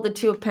just pulled the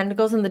Two of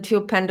Pentacles, and the Two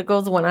of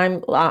Pentacles, when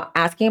I'm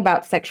asking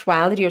about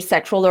sexuality or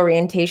sexual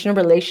orientation or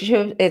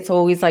relationship, it's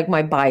always like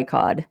my bi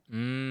card.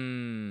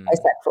 My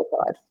sexual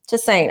card.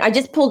 Just saying. I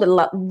just pulled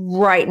it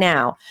right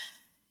now.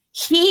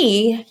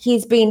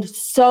 He's been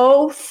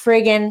so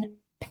friggin'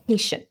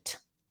 patient.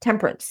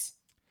 Temperance.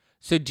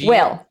 So do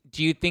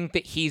you think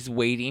that he's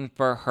waiting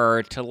for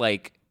her to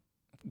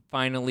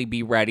finally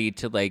be ready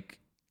to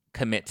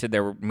commit to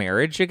their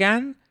marriage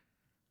again?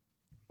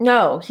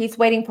 No, he's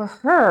waiting for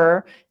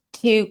her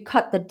to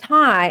cut the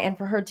tie and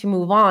for her to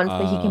move on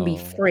so he can be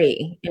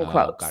free, in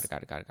quotes.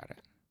 Got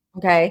it.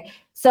 Okay.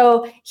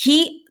 So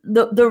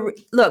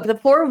the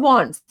Four of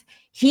Wands,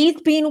 he's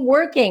been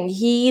working.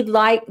 He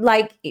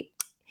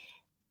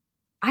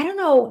I don't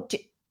know.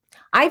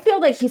 I feel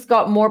like he's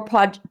got more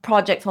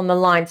projects on the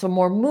line. So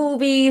more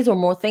movies or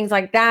more things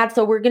like that.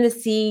 So we're going to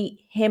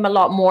see him a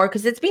lot more,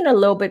 because it's been a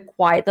little bit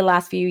quiet the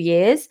last few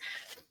years.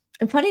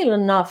 And funny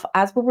enough,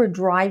 as we were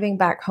driving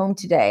back home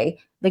today,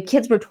 the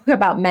kids were talking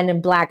about Men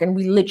in Black, and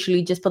we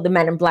literally just put the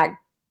Men in Black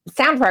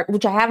soundtrack,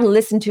 which I haven't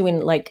listened to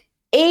in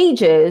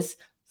ages.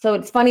 So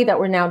it's funny that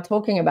we're now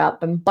talking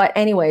about them. But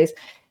anyways,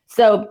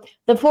 so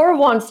the Four of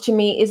Wands to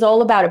me is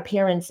all about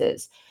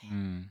appearances.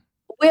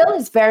 Will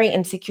is very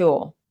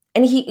insecure.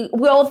 And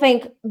we all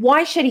think,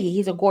 why should he?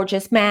 He's a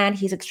gorgeous man.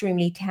 He's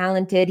extremely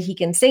talented. He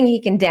can sing,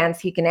 he can dance,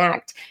 he can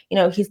act.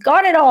 He's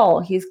got it all.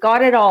 He's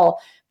got it all.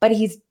 But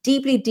he's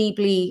deeply,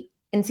 deeply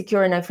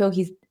insecure. And I feel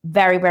he's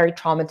very, very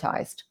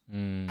traumatized.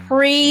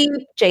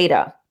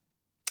 Pre-Jada.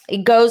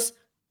 It goes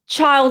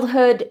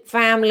childhood,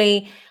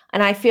 family.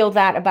 And I feel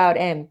that about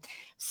him.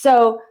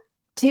 So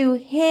to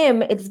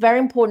him, it's very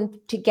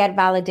important to get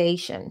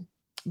validation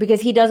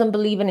because he doesn't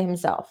believe in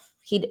himself.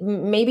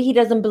 Maybe he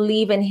doesn't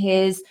believe in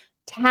his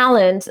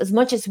talent as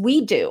much as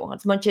we do,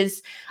 as much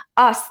as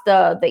us,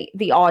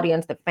 the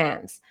audience, the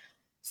fans.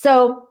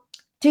 So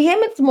to him,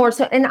 it's more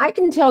so, and I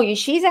can tell you,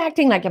 she's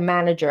acting like a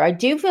manager. I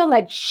do feel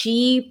like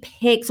she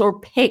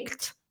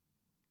picked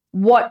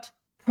what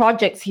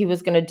projects he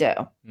was going to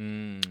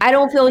do. I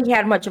don't feel he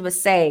had much of a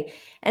say.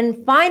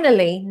 And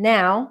finally,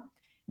 now,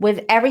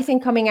 with everything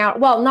coming out,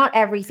 well, not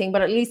everything,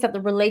 but at least that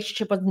the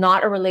relationship was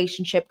not a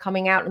relationship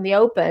coming out in the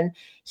open,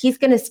 he's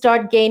going to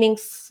start gaining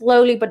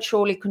slowly but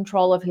surely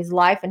control of his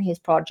life and his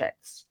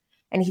projects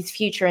and his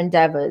future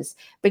endeavors,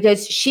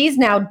 because she's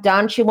now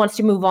done. She wants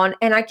to move on.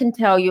 And I can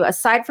tell you,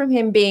 aside from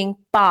him being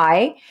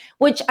bi,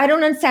 which I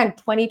don't understand,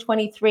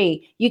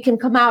 2023, you can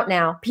come out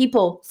now.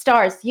 People,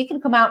 stars, you can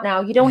come out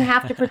now. You don't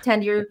have to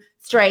pretend you're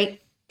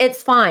straight.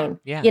 It's fine.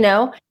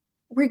 Yeah.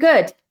 We're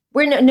good.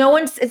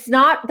 It's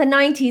not the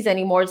 90s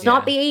anymore. It's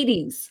not the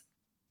 80s.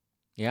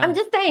 Yeah. I'm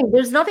just saying,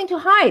 there's nothing to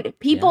hide.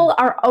 People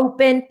are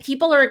open.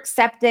 People are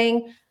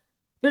accepting.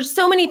 There's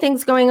so many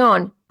things going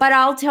on. But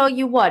I'll tell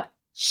you what,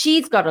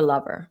 she's got a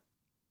lover.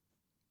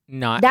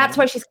 That's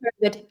why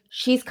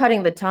she's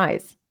cutting the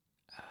ties.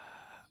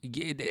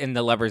 And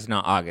the lover's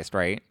not August,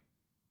 right?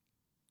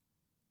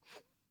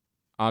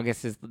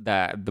 August is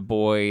the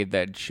boy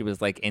that she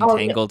was like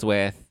entangled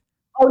with.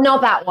 Oh,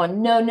 not that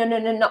one. No.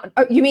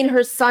 You mean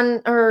her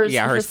son? Her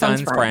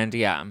son's friend.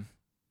 Yeah.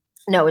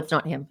 No, it's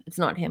not him.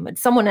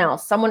 It's someone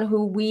else. Someone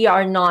who we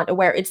are not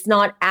aware. It's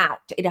not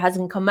out. It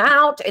hasn't come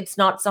out. It's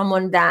not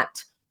someone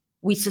that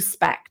we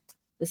suspect.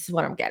 This is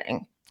what I'm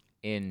getting.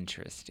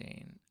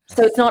 Interesting.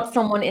 So it's not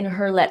someone in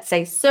her, let's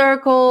say,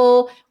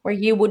 circle where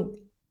you would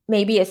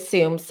maybe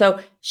assume. So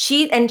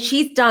she's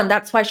done.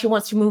 That's why she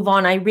wants to move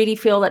on. I really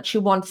feel that she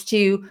wants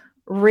to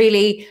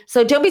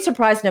so don't be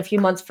surprised in a few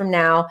months from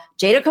now,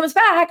 Jada comes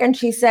back and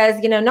she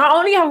says, not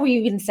only have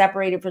we been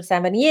separated for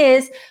 7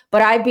 years,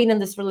 but I've been in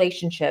this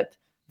relationship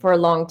for a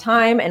long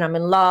time and I'm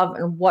in love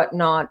and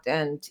whatnot.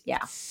 And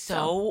yeah.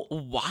 So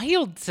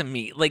wild to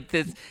me. Like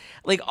this,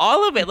 like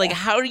all of it. Like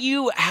how are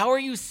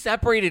you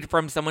separated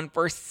from someone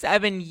for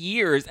 7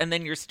 years and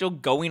then you're still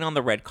going on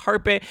the red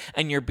carpet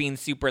and you're being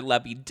super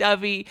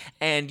lovey-dovey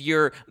and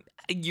you're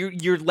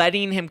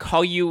letting him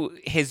call you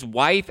his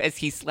wife as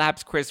he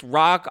slaps Chris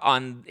Rock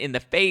in the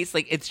face.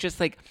 Like, it's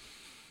just like,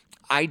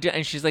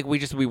 and she's like,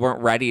 we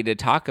weren't ready to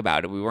talk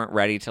about it. We weren't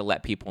ready to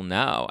let people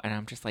know. And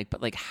I'm just like,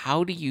 but like,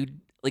 how do you,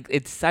 like,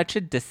 it's such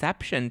a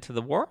deception to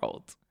the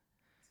world.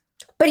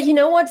 But you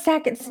know what,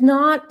 Zach? It's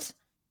not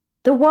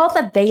the world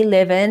that they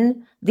live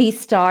in, these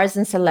stars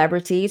and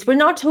celebrities. We're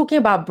not talking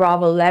about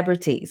Bravo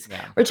celebrities.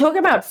 Yeah. We're talking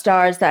about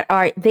stars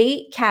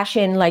they cash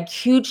in like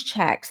huge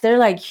checks. They're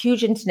like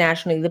huge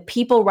internationally. The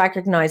people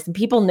recognize them,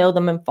 people know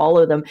them and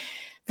follow them.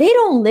 They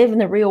don't live in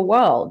the real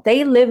world.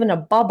 They live in a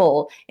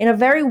bubble, in a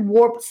very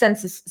warped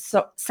sense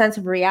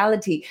of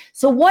reality.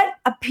 So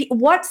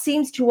what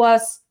seems to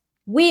us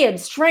weird,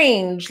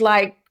 strange,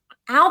 like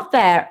out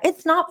there,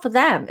 it's not for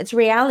them. It's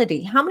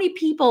reality. How many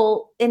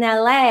people in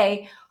LA,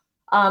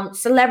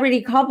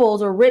 celebrity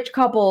couples or rich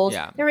couples,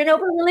 they're in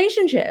open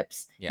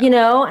relationships,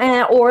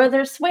 or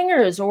they're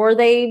swingers, or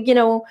they,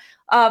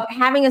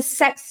 having a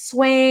sex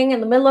swing in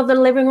the middle of the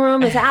living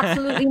room is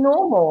absolutely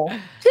normal.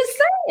 Just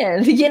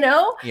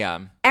saying, Yeah.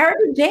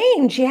 Erica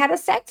Jane, she had a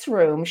sex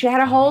room. She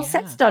had a whole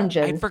sex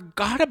dungeon. I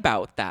forgot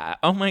about that.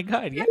 Oh my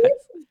God. Yes.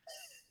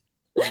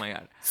 Oh my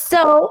God.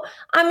 So,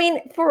 I mean,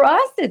 for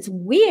us, it's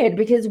weird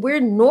because we're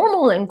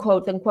normal in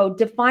quote unquote,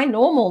 define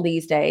normal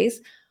these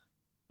days.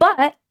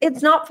 But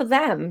it's not for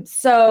them.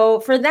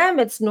 So for them,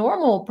 it's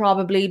normal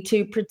probably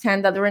to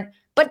pretend that they're in.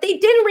 But they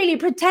didn't really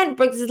pretend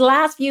because the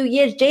last few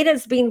years,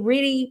 Jada's been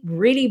really,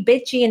 really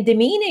bitchy and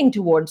demeaning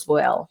towards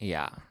Will.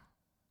 Yeah.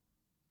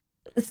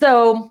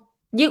 So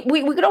we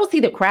could all see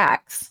the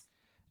cracks.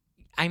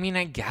 I mean,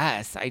 I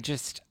guess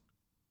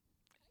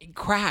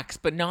cracks,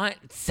 but not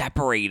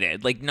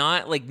separated,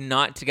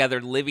 not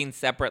together, living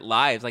separate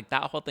lives. Like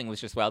that whole thing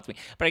was just wild to me.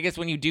 But I guess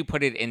when you do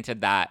put it into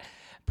that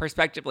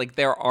perspective, like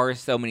there are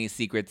so many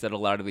secrets that a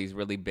lot of these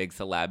really big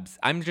celebs,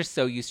 I'm just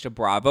so used to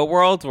Bravo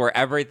world where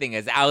everything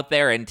is out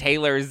there and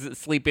Taylor's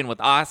sleeping with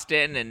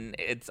Austen and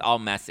it's all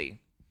messy.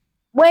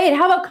 Wait,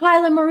 how about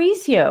Kyle and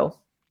Mauricio?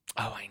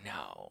 Oh, I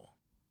know.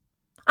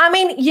 I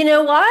mean, you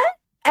know what?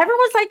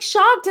 Everyone's like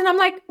shocked and I'm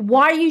like,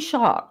 why are you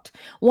shocked?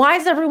 Why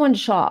is everyone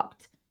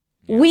shocked?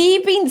 Yeah.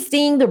 We've been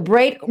seeing they've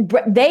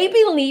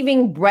been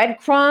leaving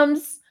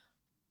breadcrumbs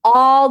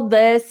all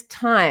this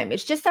time.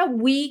 It's just that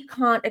we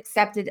can't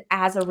accept it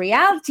as a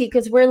reality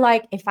because we're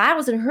like, if I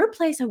was in her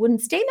place, I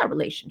wouldn't stay in that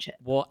relationship.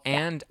 Well,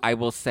 and I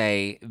will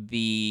say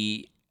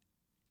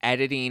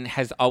editing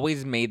has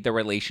always made the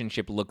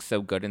relationship look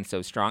so good and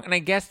so strong. And I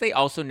guess they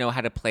also know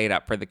how to play it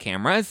up for the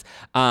cameras.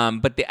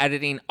 But the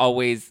editing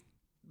always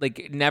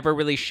never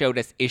really showed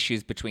us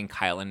issues between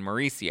Kyle and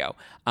Mauricio.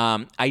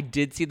 I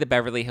did see the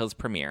Beverly Hills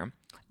premiere,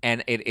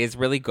 and it is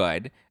really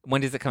good.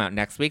 When does it come out?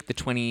 Next week, the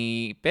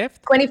 25th?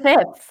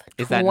 25th.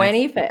 Is that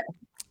 25th?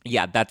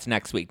 Yeah, that's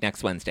next week,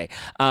 next Wednesday.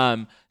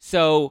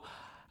 So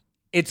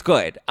it's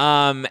good.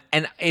 And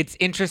it's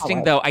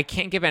interesting, though. I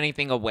can't give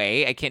anything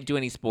away. I can't do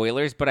any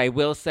spoilers, but I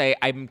will say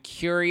I'm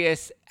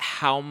curious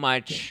how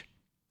much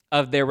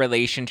of their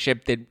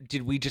relationship that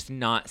did we just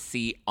not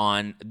see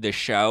on the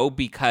show,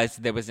 because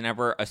there was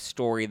never a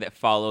story that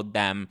followed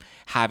them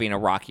having a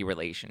rocky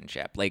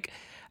relationship.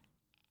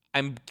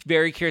 I'm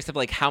very curious of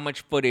how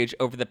much footage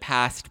over the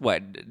past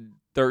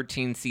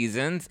 13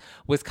 seasons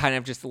was kind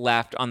of just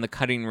left on the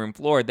cutting room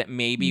floor that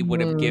maybe would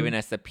have given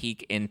us a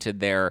peek into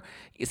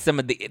some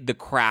of the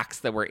cracks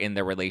that were in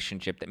their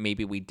relationship that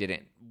maybe we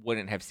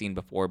wouldn't have seen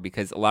before,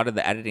 because a lot of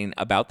the editing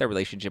about their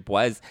relationship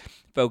was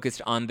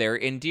focused on their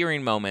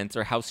endearing moments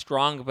or how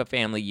strong of a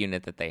family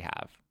unit that they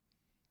have.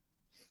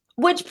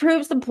 Which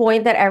proves the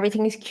point that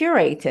everything is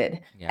curated,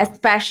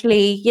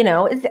 especially,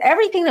 it's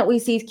everything that we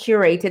see is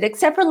curated,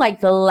 except for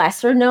the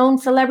lesser known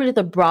celebrities,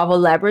 the Bravo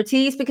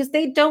celebrities, because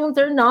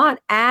they're not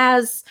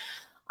as,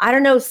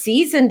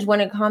 seasoned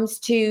when it comes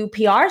to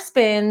PR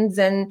spins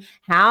and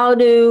how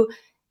to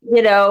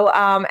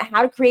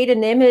create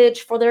an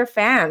image for their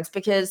fans,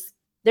 because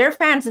their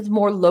fans is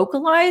more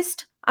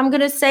localized. I'm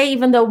going to say,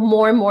 even though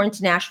more and more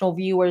international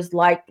viewers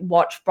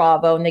watch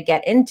Bravo and they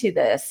get into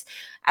this,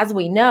 as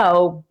we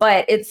know,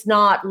 but it's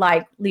not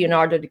like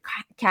Leonardo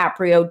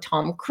DiCaprio,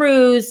 Tom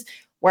Cruise,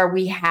 where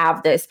we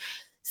have this.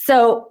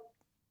 So,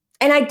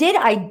 and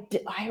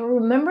I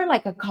remember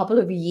a couple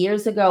of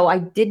years ago, I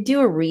did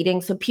do a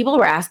reading. So people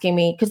were asking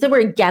me, because there were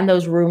again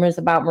those rumors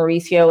about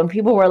Mauricio, and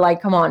people were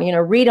like, come on,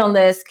 read on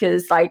this,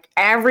 because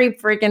every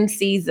freaking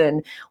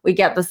season we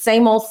get the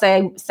same old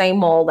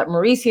that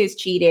Mauricio is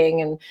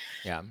cheating. And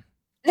yeah.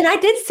 And I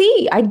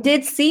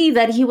did see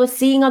that he was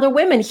seeing other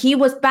women. He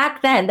was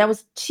back then. That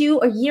was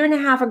a year and a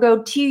half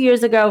ago, 2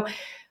 years ago.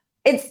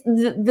 It's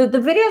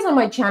the videos on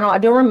my channel. I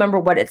don't remember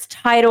what it's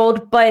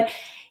titled, but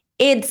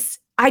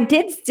I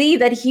did see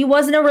that he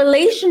was in a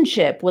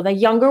relationship with a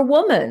younger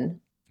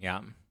woman.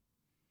 Yeah.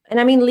 And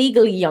I mean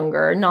legally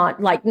younger, not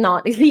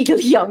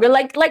illegally younger,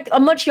 like a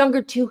much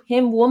younger to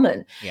him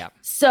woman. Yeah.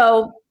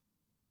 So,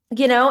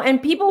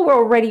 and people were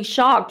already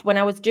shocked when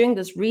I was doing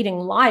this reading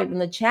live in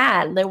the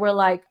chat. They were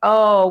like,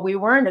 oh, we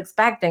weren't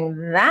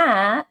expecting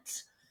that.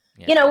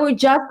 Yeah. We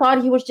just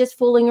thought he was just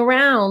fooling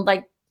around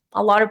like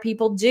a lot of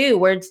people do,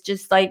 where it's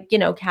just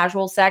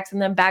casual sex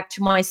and then back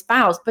to my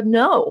spouse. But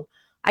no,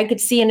 I could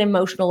see an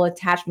emotional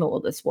attachment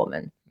with this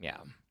woman. Yeah.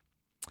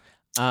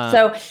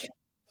 So,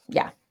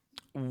 yeah.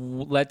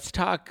 Let's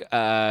talk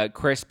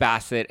Chris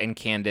Bassett and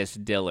Candace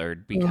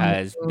Dillard,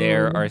 because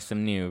there are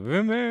some new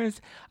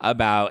rumors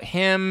about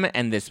him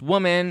and this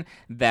woman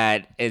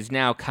that is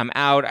now come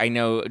out. I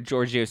know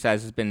Giorgio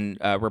says has been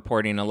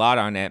reporting a lot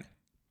on it,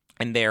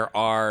 and there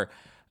are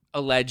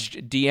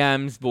alleged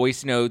DMs,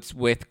 voice notes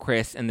with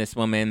Chris and this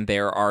woman.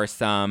 There are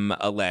some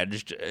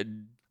alleged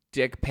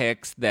dick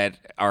pics that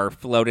are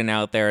floating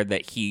out there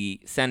that he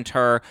sent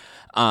her,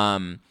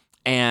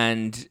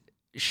 and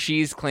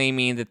she's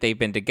claiming that they've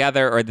been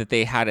together, or that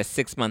they had a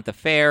 6-month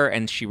affair,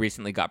 and she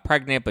recently got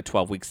pregnant, but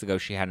 12 weeks ago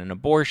she had an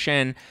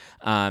abortion.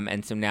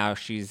 And so now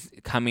she's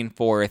coming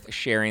forth,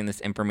 sharing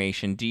this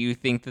information. Do you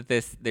think that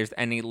there's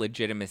any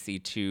legitimacy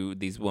to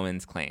these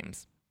women's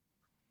claims?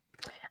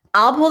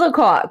 I'll pull the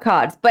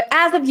cards, but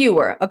as a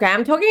viewer, okay,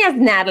 I'm talking as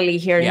Natalie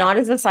here, not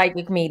as a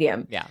psychic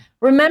medium. Yeah.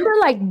 Remember,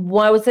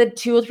 what was it,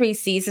 2 or 3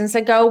 seasons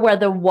ago, where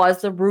there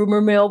was the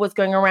rumor mill was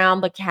going around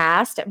the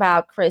cast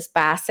about Chris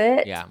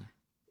Bassett? Yeah.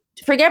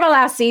 Forget about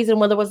last season,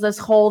 where there was this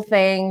whole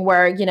thing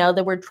where,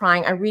 they were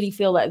trying, I really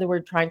feel like they were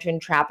trying to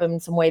entrap him in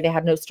some way. They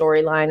had no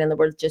storyline, and there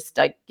was just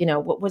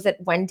what was it,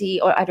 Wendy?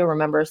 Or I don't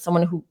remember,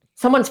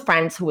 someone's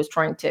friends who was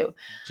trying to.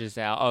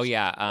 Giselle. Oh,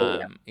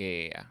 yeah.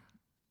 Yeah.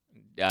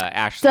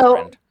 Ashley's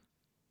friend.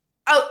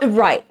 Oh,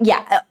 right.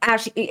 Yeah,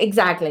 Ashley,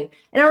 exactly.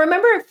 And I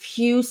remember a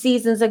few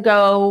seasons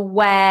ago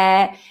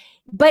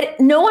but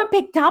no one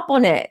picked up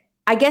on it.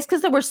 I guess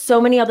because there were so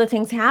many other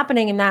things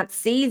happening in that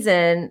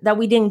season that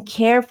we didn't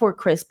care for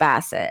Chris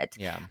Bassett.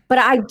 Yeah. But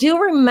I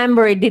do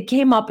remember it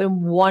came up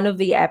in one of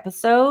the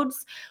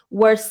episodes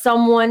where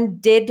someone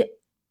did,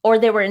 or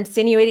they were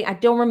insinuating, I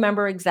don't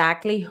remember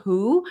exactly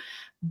who,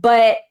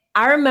 but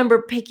I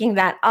remember picking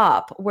that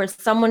up, where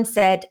someone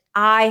said,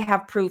 I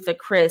have proof that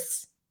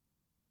Chris,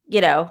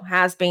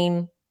 has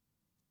been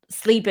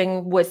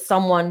sleeping with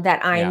someone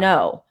that I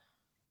know.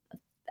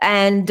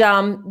 And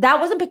that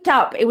wasn't picked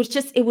up. It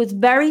was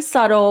very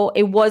subtle.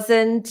 It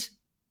wasn't,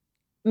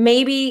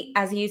 maybe,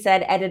 as you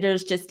said,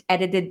 editors just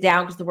edited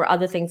down because there were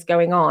other things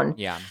going on.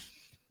 Yeah.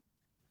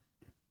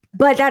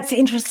 But that's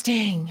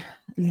interesting.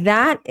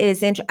 That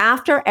is interesting.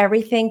 After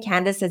everything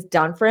Candace has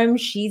done for him,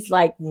 she's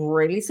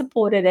really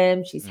supported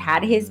him. She's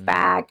had his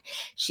back.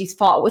 She's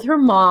fought with her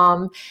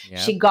mom. Yep.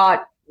 She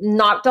got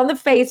knocked on the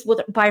face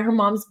by her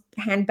mom's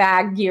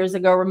handbag years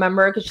ago.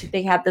 Remember? Because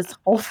they had this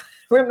whole,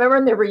 remember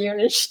in the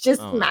reunion, she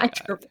just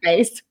smacked her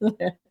face.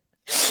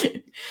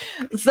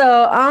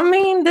 So, I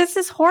mean, this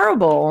is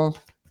horrible.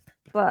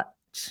 But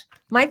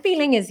my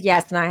feeling is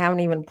yes, and I haven't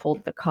even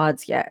pulled the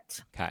cards yet.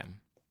 Okay.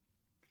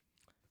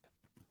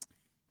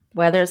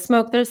 Where there's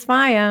smoke, there's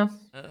fire.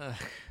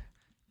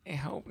 I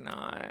hope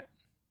not.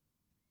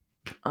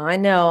 I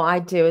know, I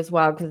do as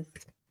well. Because,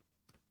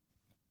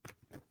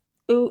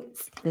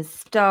 oops, the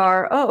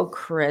star. Oh,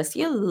 Chris,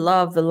 you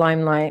love the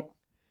limelight.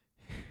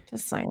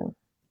 Just saying.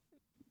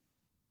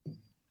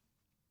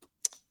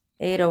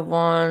 8 of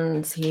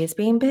Wands, he's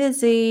being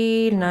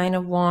busy. 9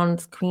 of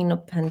Wands, Queen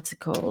of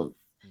Pentacles.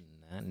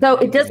 So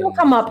it doesn't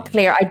come up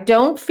clear. I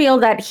don't feel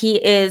that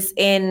he is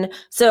in.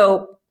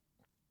 So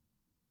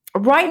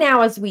right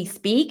now, as we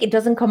speak, it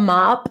doesn't come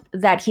up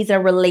that he's in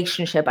a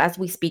relationship as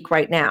we speak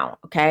right now.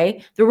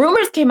 Okay. The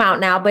rumors came out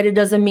now, but it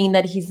doesn't mean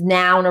that he's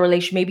now in a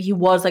relationship. Maybe he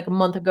was like a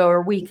month ago or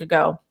a week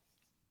ago.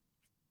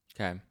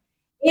 Okay.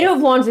 8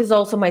 of Wands is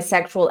also my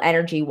sexual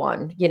energy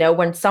one. You know,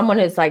 when someone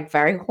is like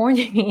very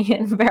horny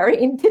and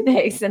very into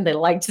this and they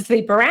like to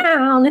sleep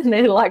around and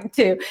they like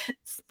to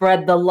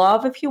spread the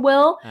love, if you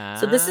will.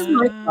 So this is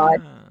my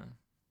card.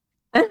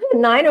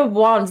 9 of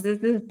Wands, this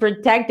is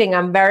protecting.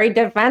 I'm very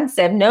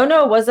defensive. No,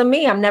 it wasn't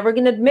me. I'm never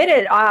going to admit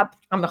it.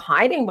 I'm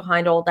hiding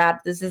behind all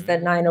that. This is the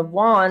 9 of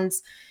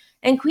Wands.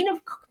 And Queen of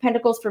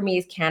Pentacles for me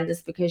is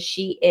Candace because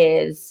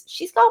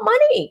she's got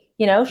money.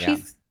 You know,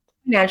 she's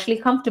financially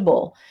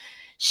comfortable.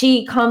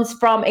 She comes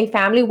from a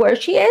family where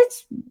she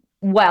is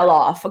well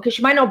off because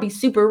she might not be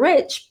super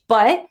rich,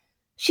 but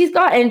she's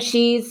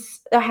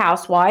a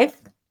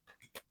housewife.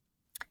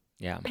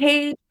 Yeah.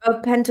 Page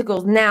of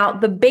Pentacles. Now,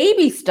 the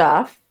baby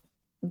stuff,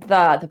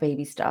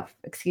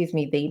 excuse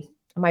me,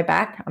 am I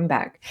back? I'm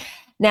back.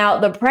 Now,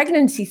 the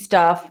pregnancy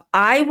stuff,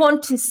 I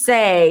want to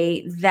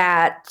say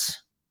that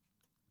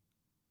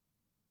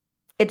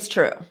it's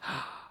true.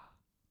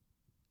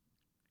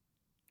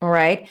 All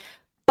right.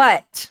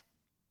 But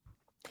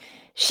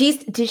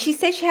did she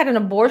say she had an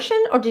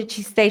abortion or did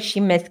she say she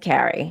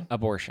miscarried?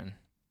 Abortion.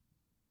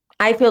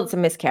 I feel it's a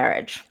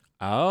miscarriage.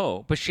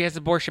 Oh, but she has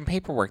abortion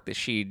paperwork that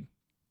she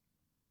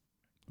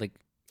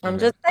I'm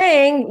just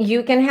saying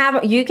you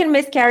can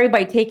miscarry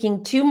by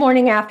taking 2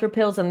 morning after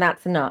pills and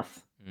that's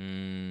enough.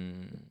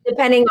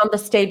 Depending on the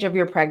stage of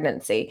your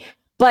pregnancy.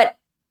 But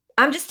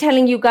I'm just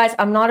telling you guys,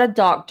 I'm not a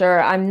doctor.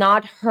 I'm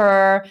not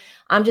her.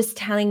 I'm just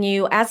telling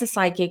you as a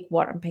psychic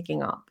what I'm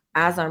picking up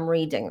as I'm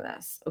reading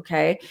this.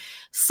 Okay.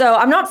 So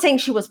I'm not saying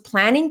she was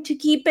planning to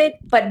keep it,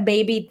 but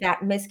maybe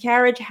that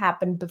miscarriage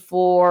happened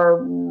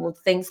before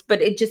things,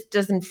 but it just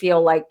doesn't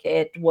feel like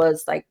it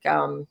was like,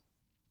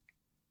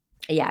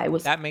 it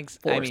was. That makes,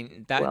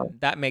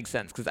 that makes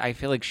sense. Cause I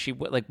feel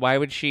like why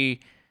would she,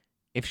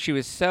 if she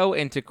was so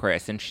into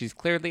Chris and she's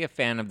clearly a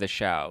fan of the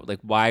show, like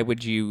why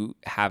would you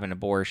have an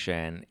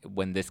abortion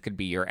when this could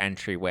be your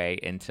entryway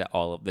into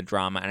all of the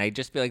drama? And I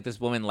just feel like this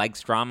woman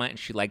likes drama and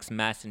she likes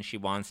mess and she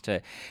wants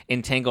to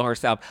entangle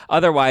herself.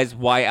 Otherwise,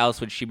 why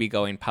else would she be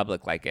going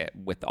public like it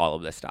with all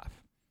of this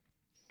stuff?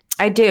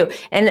 I do.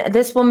 And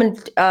this woman,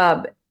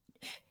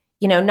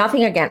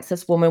 nothing against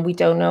this woman. We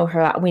don't know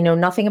her. We know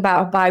nothing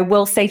about her, but I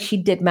will say she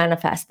did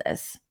manifest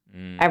this.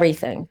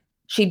 Everything.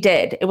 She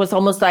did. It was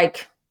almost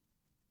like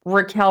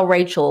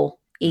Rachel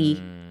if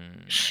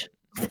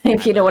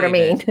you know what I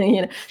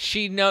mean.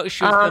 She was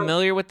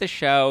familiar with the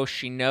show.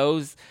 She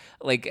knows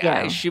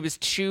she was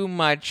too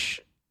much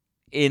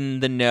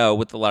in the know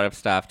with a lot of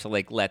stuff to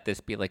let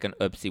this be like an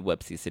oopsie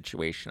whoopsie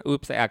situation.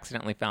 Oops, I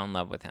accidentally fell in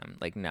love with him.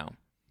 No.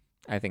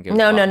 I think it was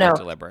more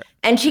deliberate.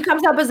 And she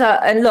comes up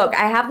and look,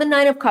 I have the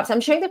 9 of Cups.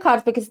 I'm showing the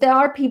cards because there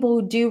are people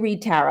who do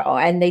read tarot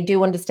and they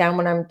do understand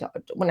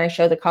when I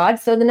show the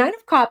cards. So the 9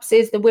 of Cups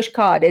is the wish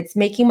card. It's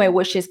making my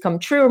wishes come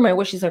true, or my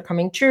wishes are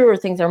coming true, or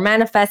things are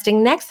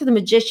manifesting next to the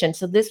Magician.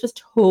 So this was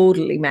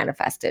totally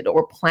manifested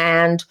or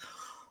planned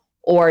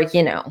or,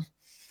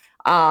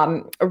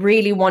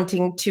 really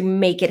wanting to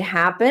make it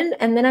happen.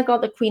 And then I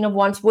got the Queen of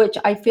Wands, which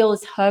I feel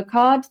is her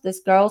card, this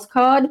girl's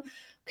card.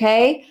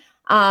 Okay.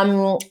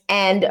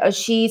 And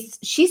she's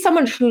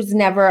someone who's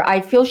I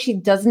feel she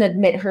doesn't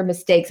admit her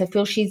mistakes. I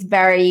feel she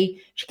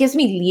gives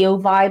me Leo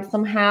vibe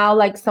somehow,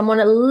 like someone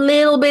a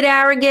little bit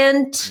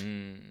arrogant.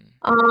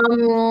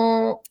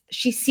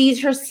 She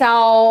sees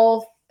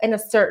herself in a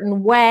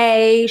certain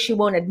way. She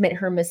won't admit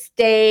her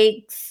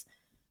mistakes.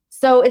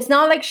 So it's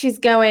not like she's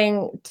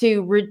going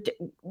to,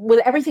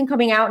 with everything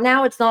coming out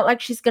now, it's not like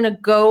she's going to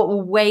go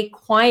away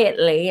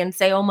quietly and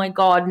say, oh my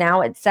God,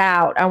 now it's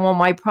out. I want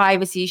my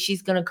privacy.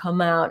 She's going to come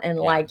out and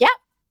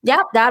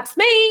yep, that's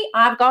me.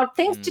 I've got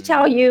things to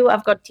tell you.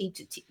 I've got tea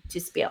to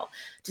spill.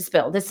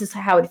 This is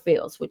how it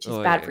feels, which is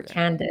bad for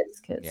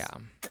Candace.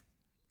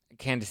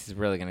 Candace is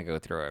really going to go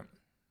through it.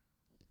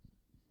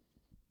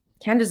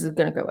 Candace is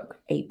going to go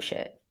ape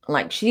shit.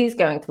 Like she's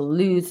going to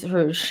lose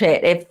her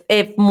shit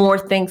if more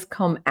things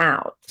come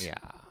out. Yeah.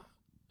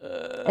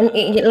 And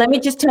let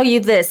me just tell you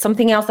this,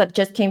 something else that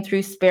just came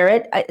through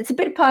spirit. It's a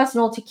bit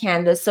personal to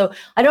Candace. So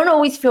I don't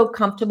always feel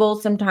comfortable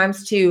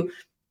sometimes to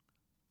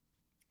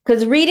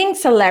Because reading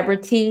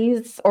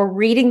celebrities or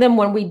reading them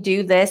when we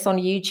do this on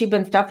YouTube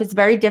and stuff is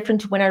very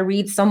different to when I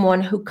read someone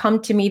who come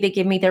to me, they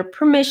give me their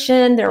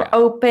permission, they're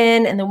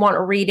open and they want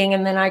a reading.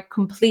 And then I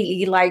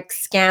completely like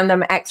scan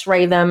them,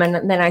 x-ray them,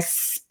 and then I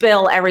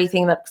spill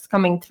everything that's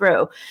coming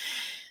through.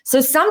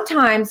 So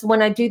sometimes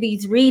when I do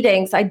these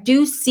readings, I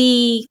do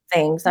see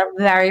things that are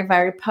very,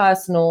 very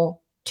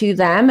personal to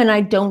them and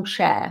I don't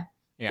share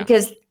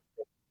because,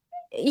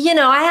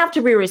 I have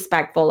to be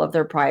respectful of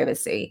their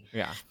privacy.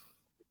 Yeah.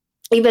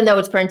 Even though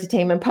it's for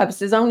entertainment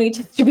purposes only,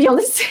 just to be on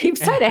the safe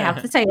side, I have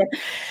to say it.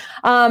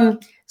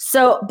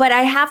 But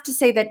I have to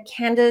say that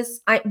Candace,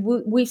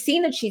 we've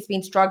seen that she's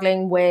been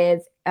struggling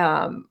with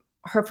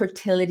her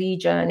fertility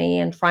journey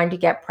and trying to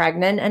get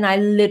pregnant. And I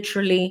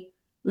literally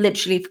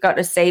forgot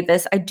to say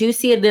this. I do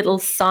see a little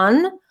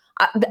son.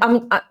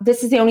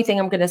 This is the only thing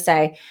I'm going to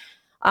say.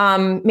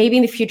 Maybe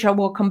in the future I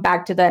will come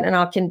back to that and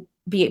I can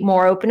be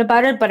more open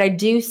about it. But I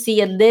do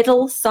see a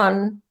little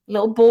son,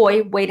 little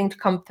boy waiting to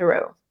come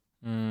through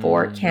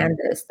for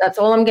Candace. That's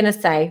all I'm going to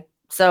say.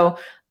 So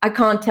I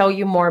can't tell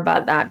you more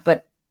about that,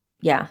 but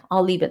yeah,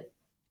 I'll leave it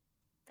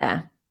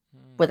there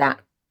with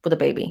a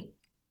baby.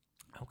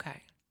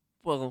 Okay.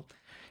 Well,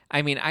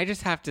 I mean, I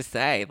just have to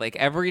say, like,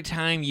 every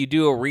time you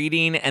do a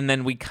reading and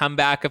then we come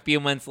back a few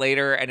months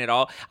later and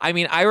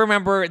I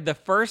remember the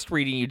first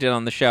reading you did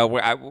on the show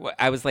where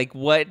I was like,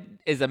 what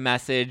is a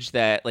message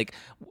that, like,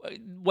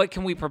 what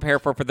can we prepare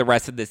for the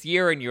rest of this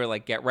year? And you're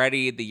like, get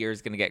ready. The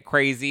year's going to get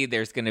crazy.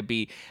 There's going to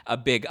be a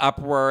big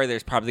uproar.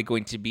 There's probably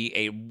going to be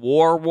a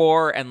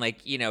war. And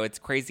like, it's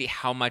crazy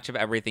how much of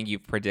everything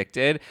you've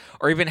predicted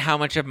or even how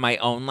much of my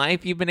own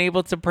life you've been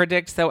able to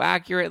predict so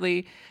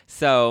accurately.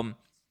 So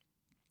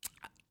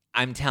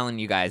I'm telling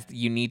you guys,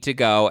 you need to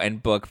go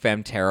and book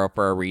FemTarot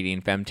for a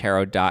reading,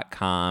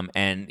 femtarot.com.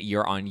 And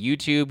you're on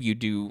YouTube. You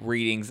do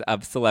readings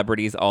of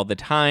celebrities all the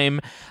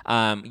time.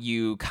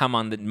 You come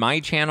on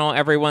my channel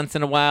every once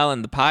in a while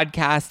and the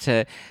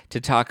podcast to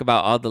talk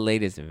about all the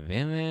latest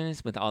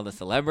events with all the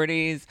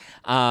celebrities.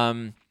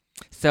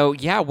 So,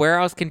 yeah, where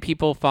else can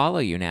people follow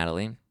you,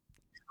 Natalie?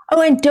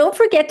 Oh, and don't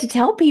forget to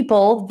tell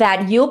people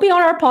that you'll be on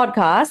our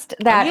podcast,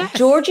 that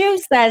Giorgio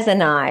Says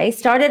and I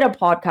started a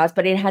podcast,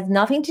 but it has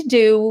nothing to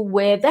do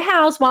with the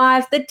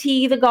housewives, the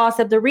tea, the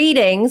gossip, the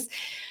readings.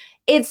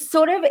 It's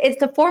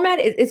the format,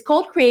 it's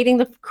called Creating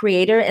the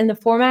Creator, and the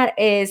format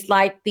is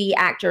like the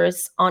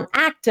Actors on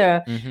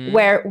Actor,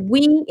 where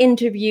we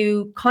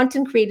interview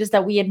content creators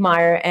that we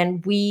admire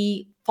and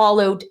we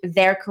followed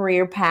their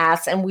career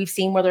paths and we've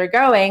seen where they're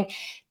going,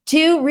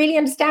 to really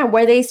understand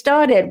where they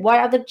started, what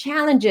are the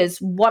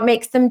challenges, what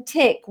makes them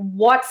tick,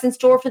 what's in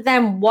store for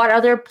them, what are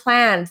their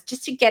plans,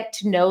 just to get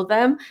to know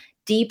them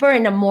deeper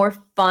in a more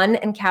fun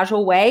and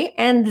casual way.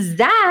 And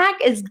Zach's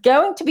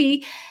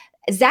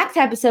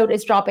episode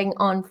is dropping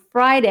on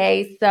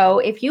Friday. So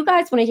if you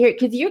guys want to hear it,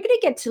 because you're going to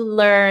get to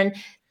learn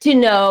to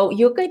know,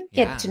 you're going to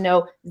get to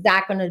know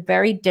Zach on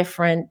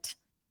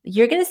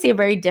you're going to see a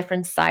very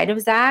different side of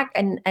Zach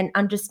and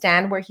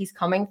understand where he's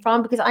coming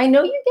from, because I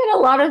know you get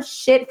a lot of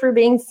shit for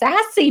being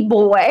sassy,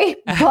 boy,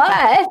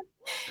 but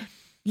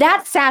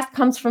that sass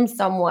comes from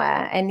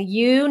somewhere, and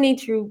you need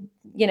to,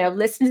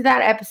 listen to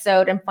that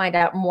episode and find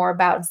out more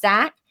about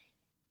Zach,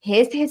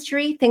 his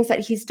history, things that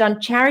he's done,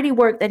 charity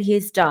work that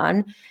he's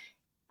done.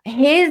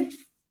 He's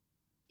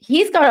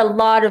got a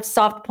lot of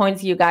soft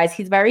points, you guys.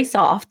 He's very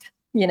soft,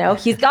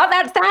 he's got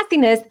that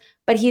sassiness,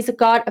 but he's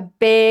got a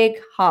big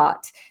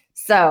heart.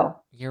 So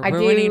you're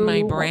ruining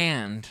my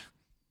brand.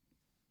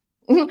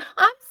 I'm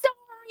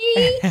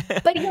sorry,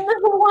 but you know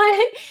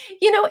what?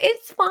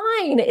 It's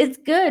fine. It's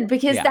good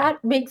because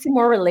that makes you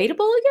more relatable,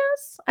 I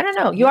guess. I don't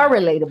know. You are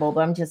relatable, but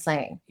I'm just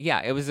saying.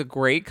 Yeah, it was a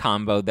great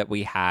combo that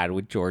we had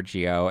with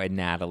Giorgio and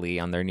Natalie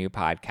on their new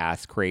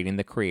podcast, Creating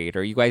the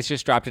Creator. You guys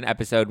just dropped an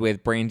episode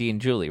with Brandy and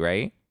Julie,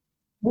 right?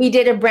 We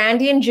did a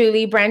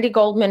Brandy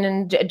Goldman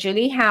and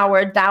Julie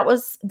Howard. That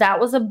was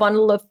a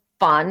bundle of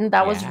fun.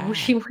 That was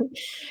really,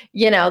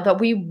 that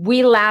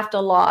we laughed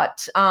a lot.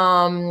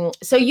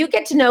 So you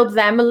get to know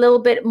them a little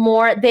bit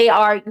more. They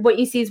are, what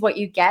you see is what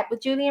you get with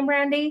Julie and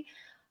Brandy.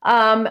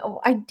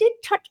 I did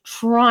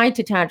try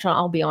to touch on,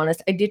 I'll be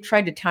honest, I did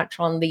try to touch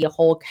on the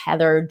whole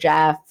Heather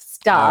Jeff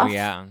stuff. Oh,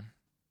 yeah.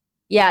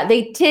 Yeah,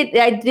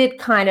 I did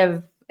kind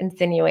of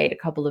insinuate a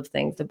couple of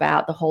things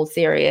about the whole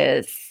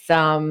Sirius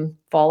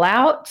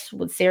fallout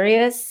with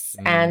Sirius.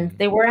 And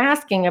they were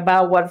asking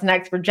about what's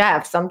next for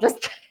Jeff. So I'm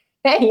just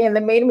and they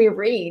made me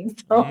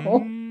read. So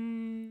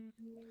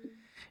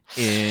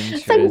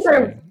interesting.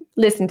 So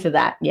listen to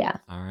that. Yeah.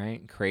 All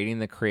right. Creating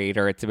the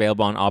Creator. It's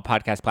available on all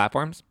podcast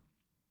platforms.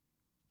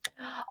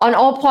 On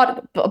all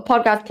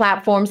podcast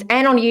platforms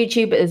and on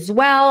YouTube, as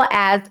well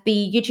as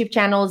the YouTube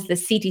channels, the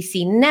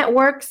CTC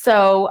Network.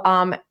 So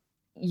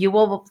you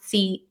will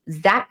see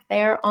Zach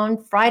there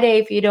on Friday.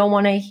 If you don't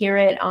want to hear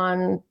it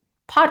on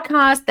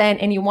podcast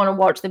and you want to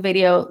watch the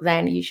video,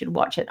 then you should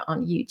watch it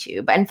on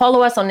YouTube and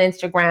follow us on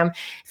Instagram.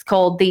 It's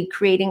called the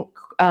Creating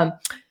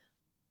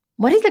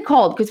what is it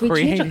called, because we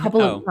changed a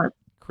couple of times.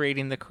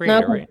 Creating the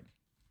Creator.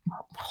 No.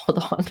 Hold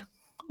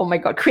Oh my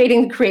God,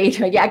 Creating the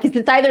Creator. Yeah, because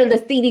it's either the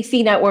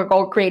CDC network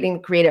or Creating the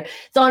Creator.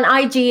 So on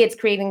IG, it's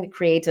Creating the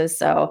Creator.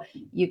 So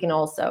you can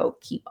also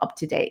keep up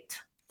to date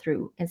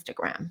through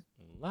Instagram.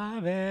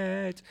 Love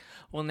it.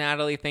 Well,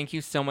 Natalie, thank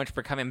you so much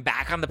for coming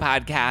back on the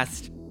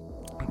podcast.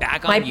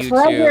 Back on YouTube.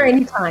 My pleasure,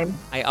 anytime.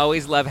 I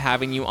always love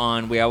having you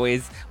on. We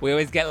always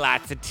get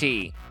lots of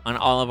tea on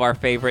all of our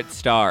favorite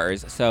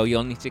stars. So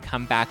you'll need to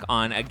come back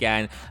on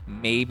again,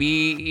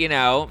 maybe,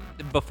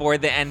 before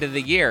the end of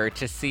the year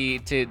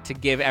to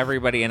give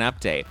everybody an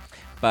update.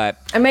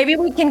 And maybe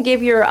we can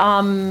give your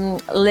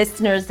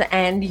listeners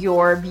and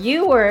your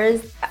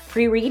viewers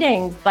free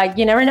readings. Like,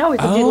 you never know, we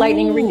could do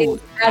lightning readings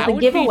as a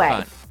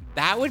giveaway.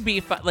 That would be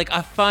fun, like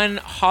a fun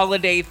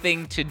holiday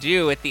thing to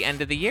do at the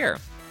end of the year.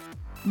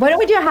 Why don't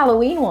we do a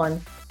Halloween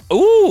one?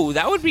 Ooh,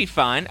 that would be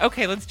fun.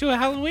 Okay, let's do a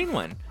Halloween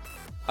one.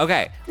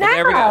 Okay, well,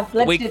 there we go.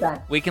 Let's do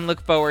that. We can look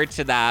forward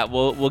to that.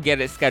 We'll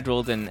get it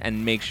scheduled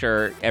and make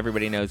sure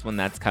everybody knows when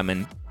that's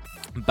coming.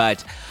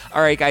 But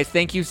all right, guys,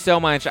 thank you so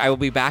much. I will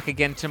be back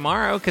again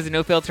tomorrow because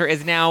No Filter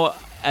is now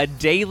a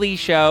daily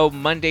show,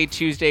 Monday,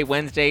 Tuesday,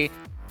 Wednesday,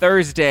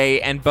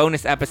 Thursday, and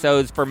bonus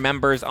episodes for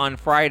members on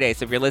Friday.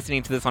 So if you're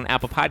listening to this on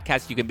Apple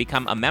Podcasts, you can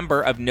become a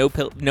member of No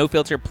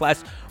Filter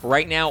Plus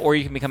right now, or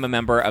you can become a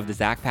member of the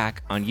Zach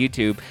Pack on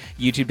YouTube,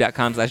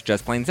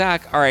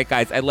 youtube.com/justplainzach. All right,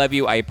 guys, I love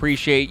you. I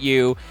appreciate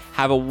you.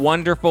 Have a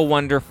wonderful,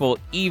 wonderful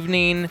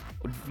evening,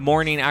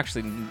 morning.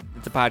 Actually,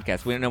 it's a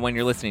podcast. We don't know when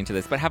you're listening to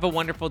this, but have a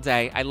wonderful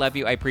day. I love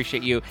you. I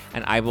appreciate you.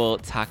 And I will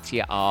talk to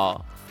you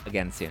all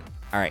again soon.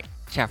 All right.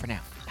 Ciao for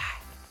now.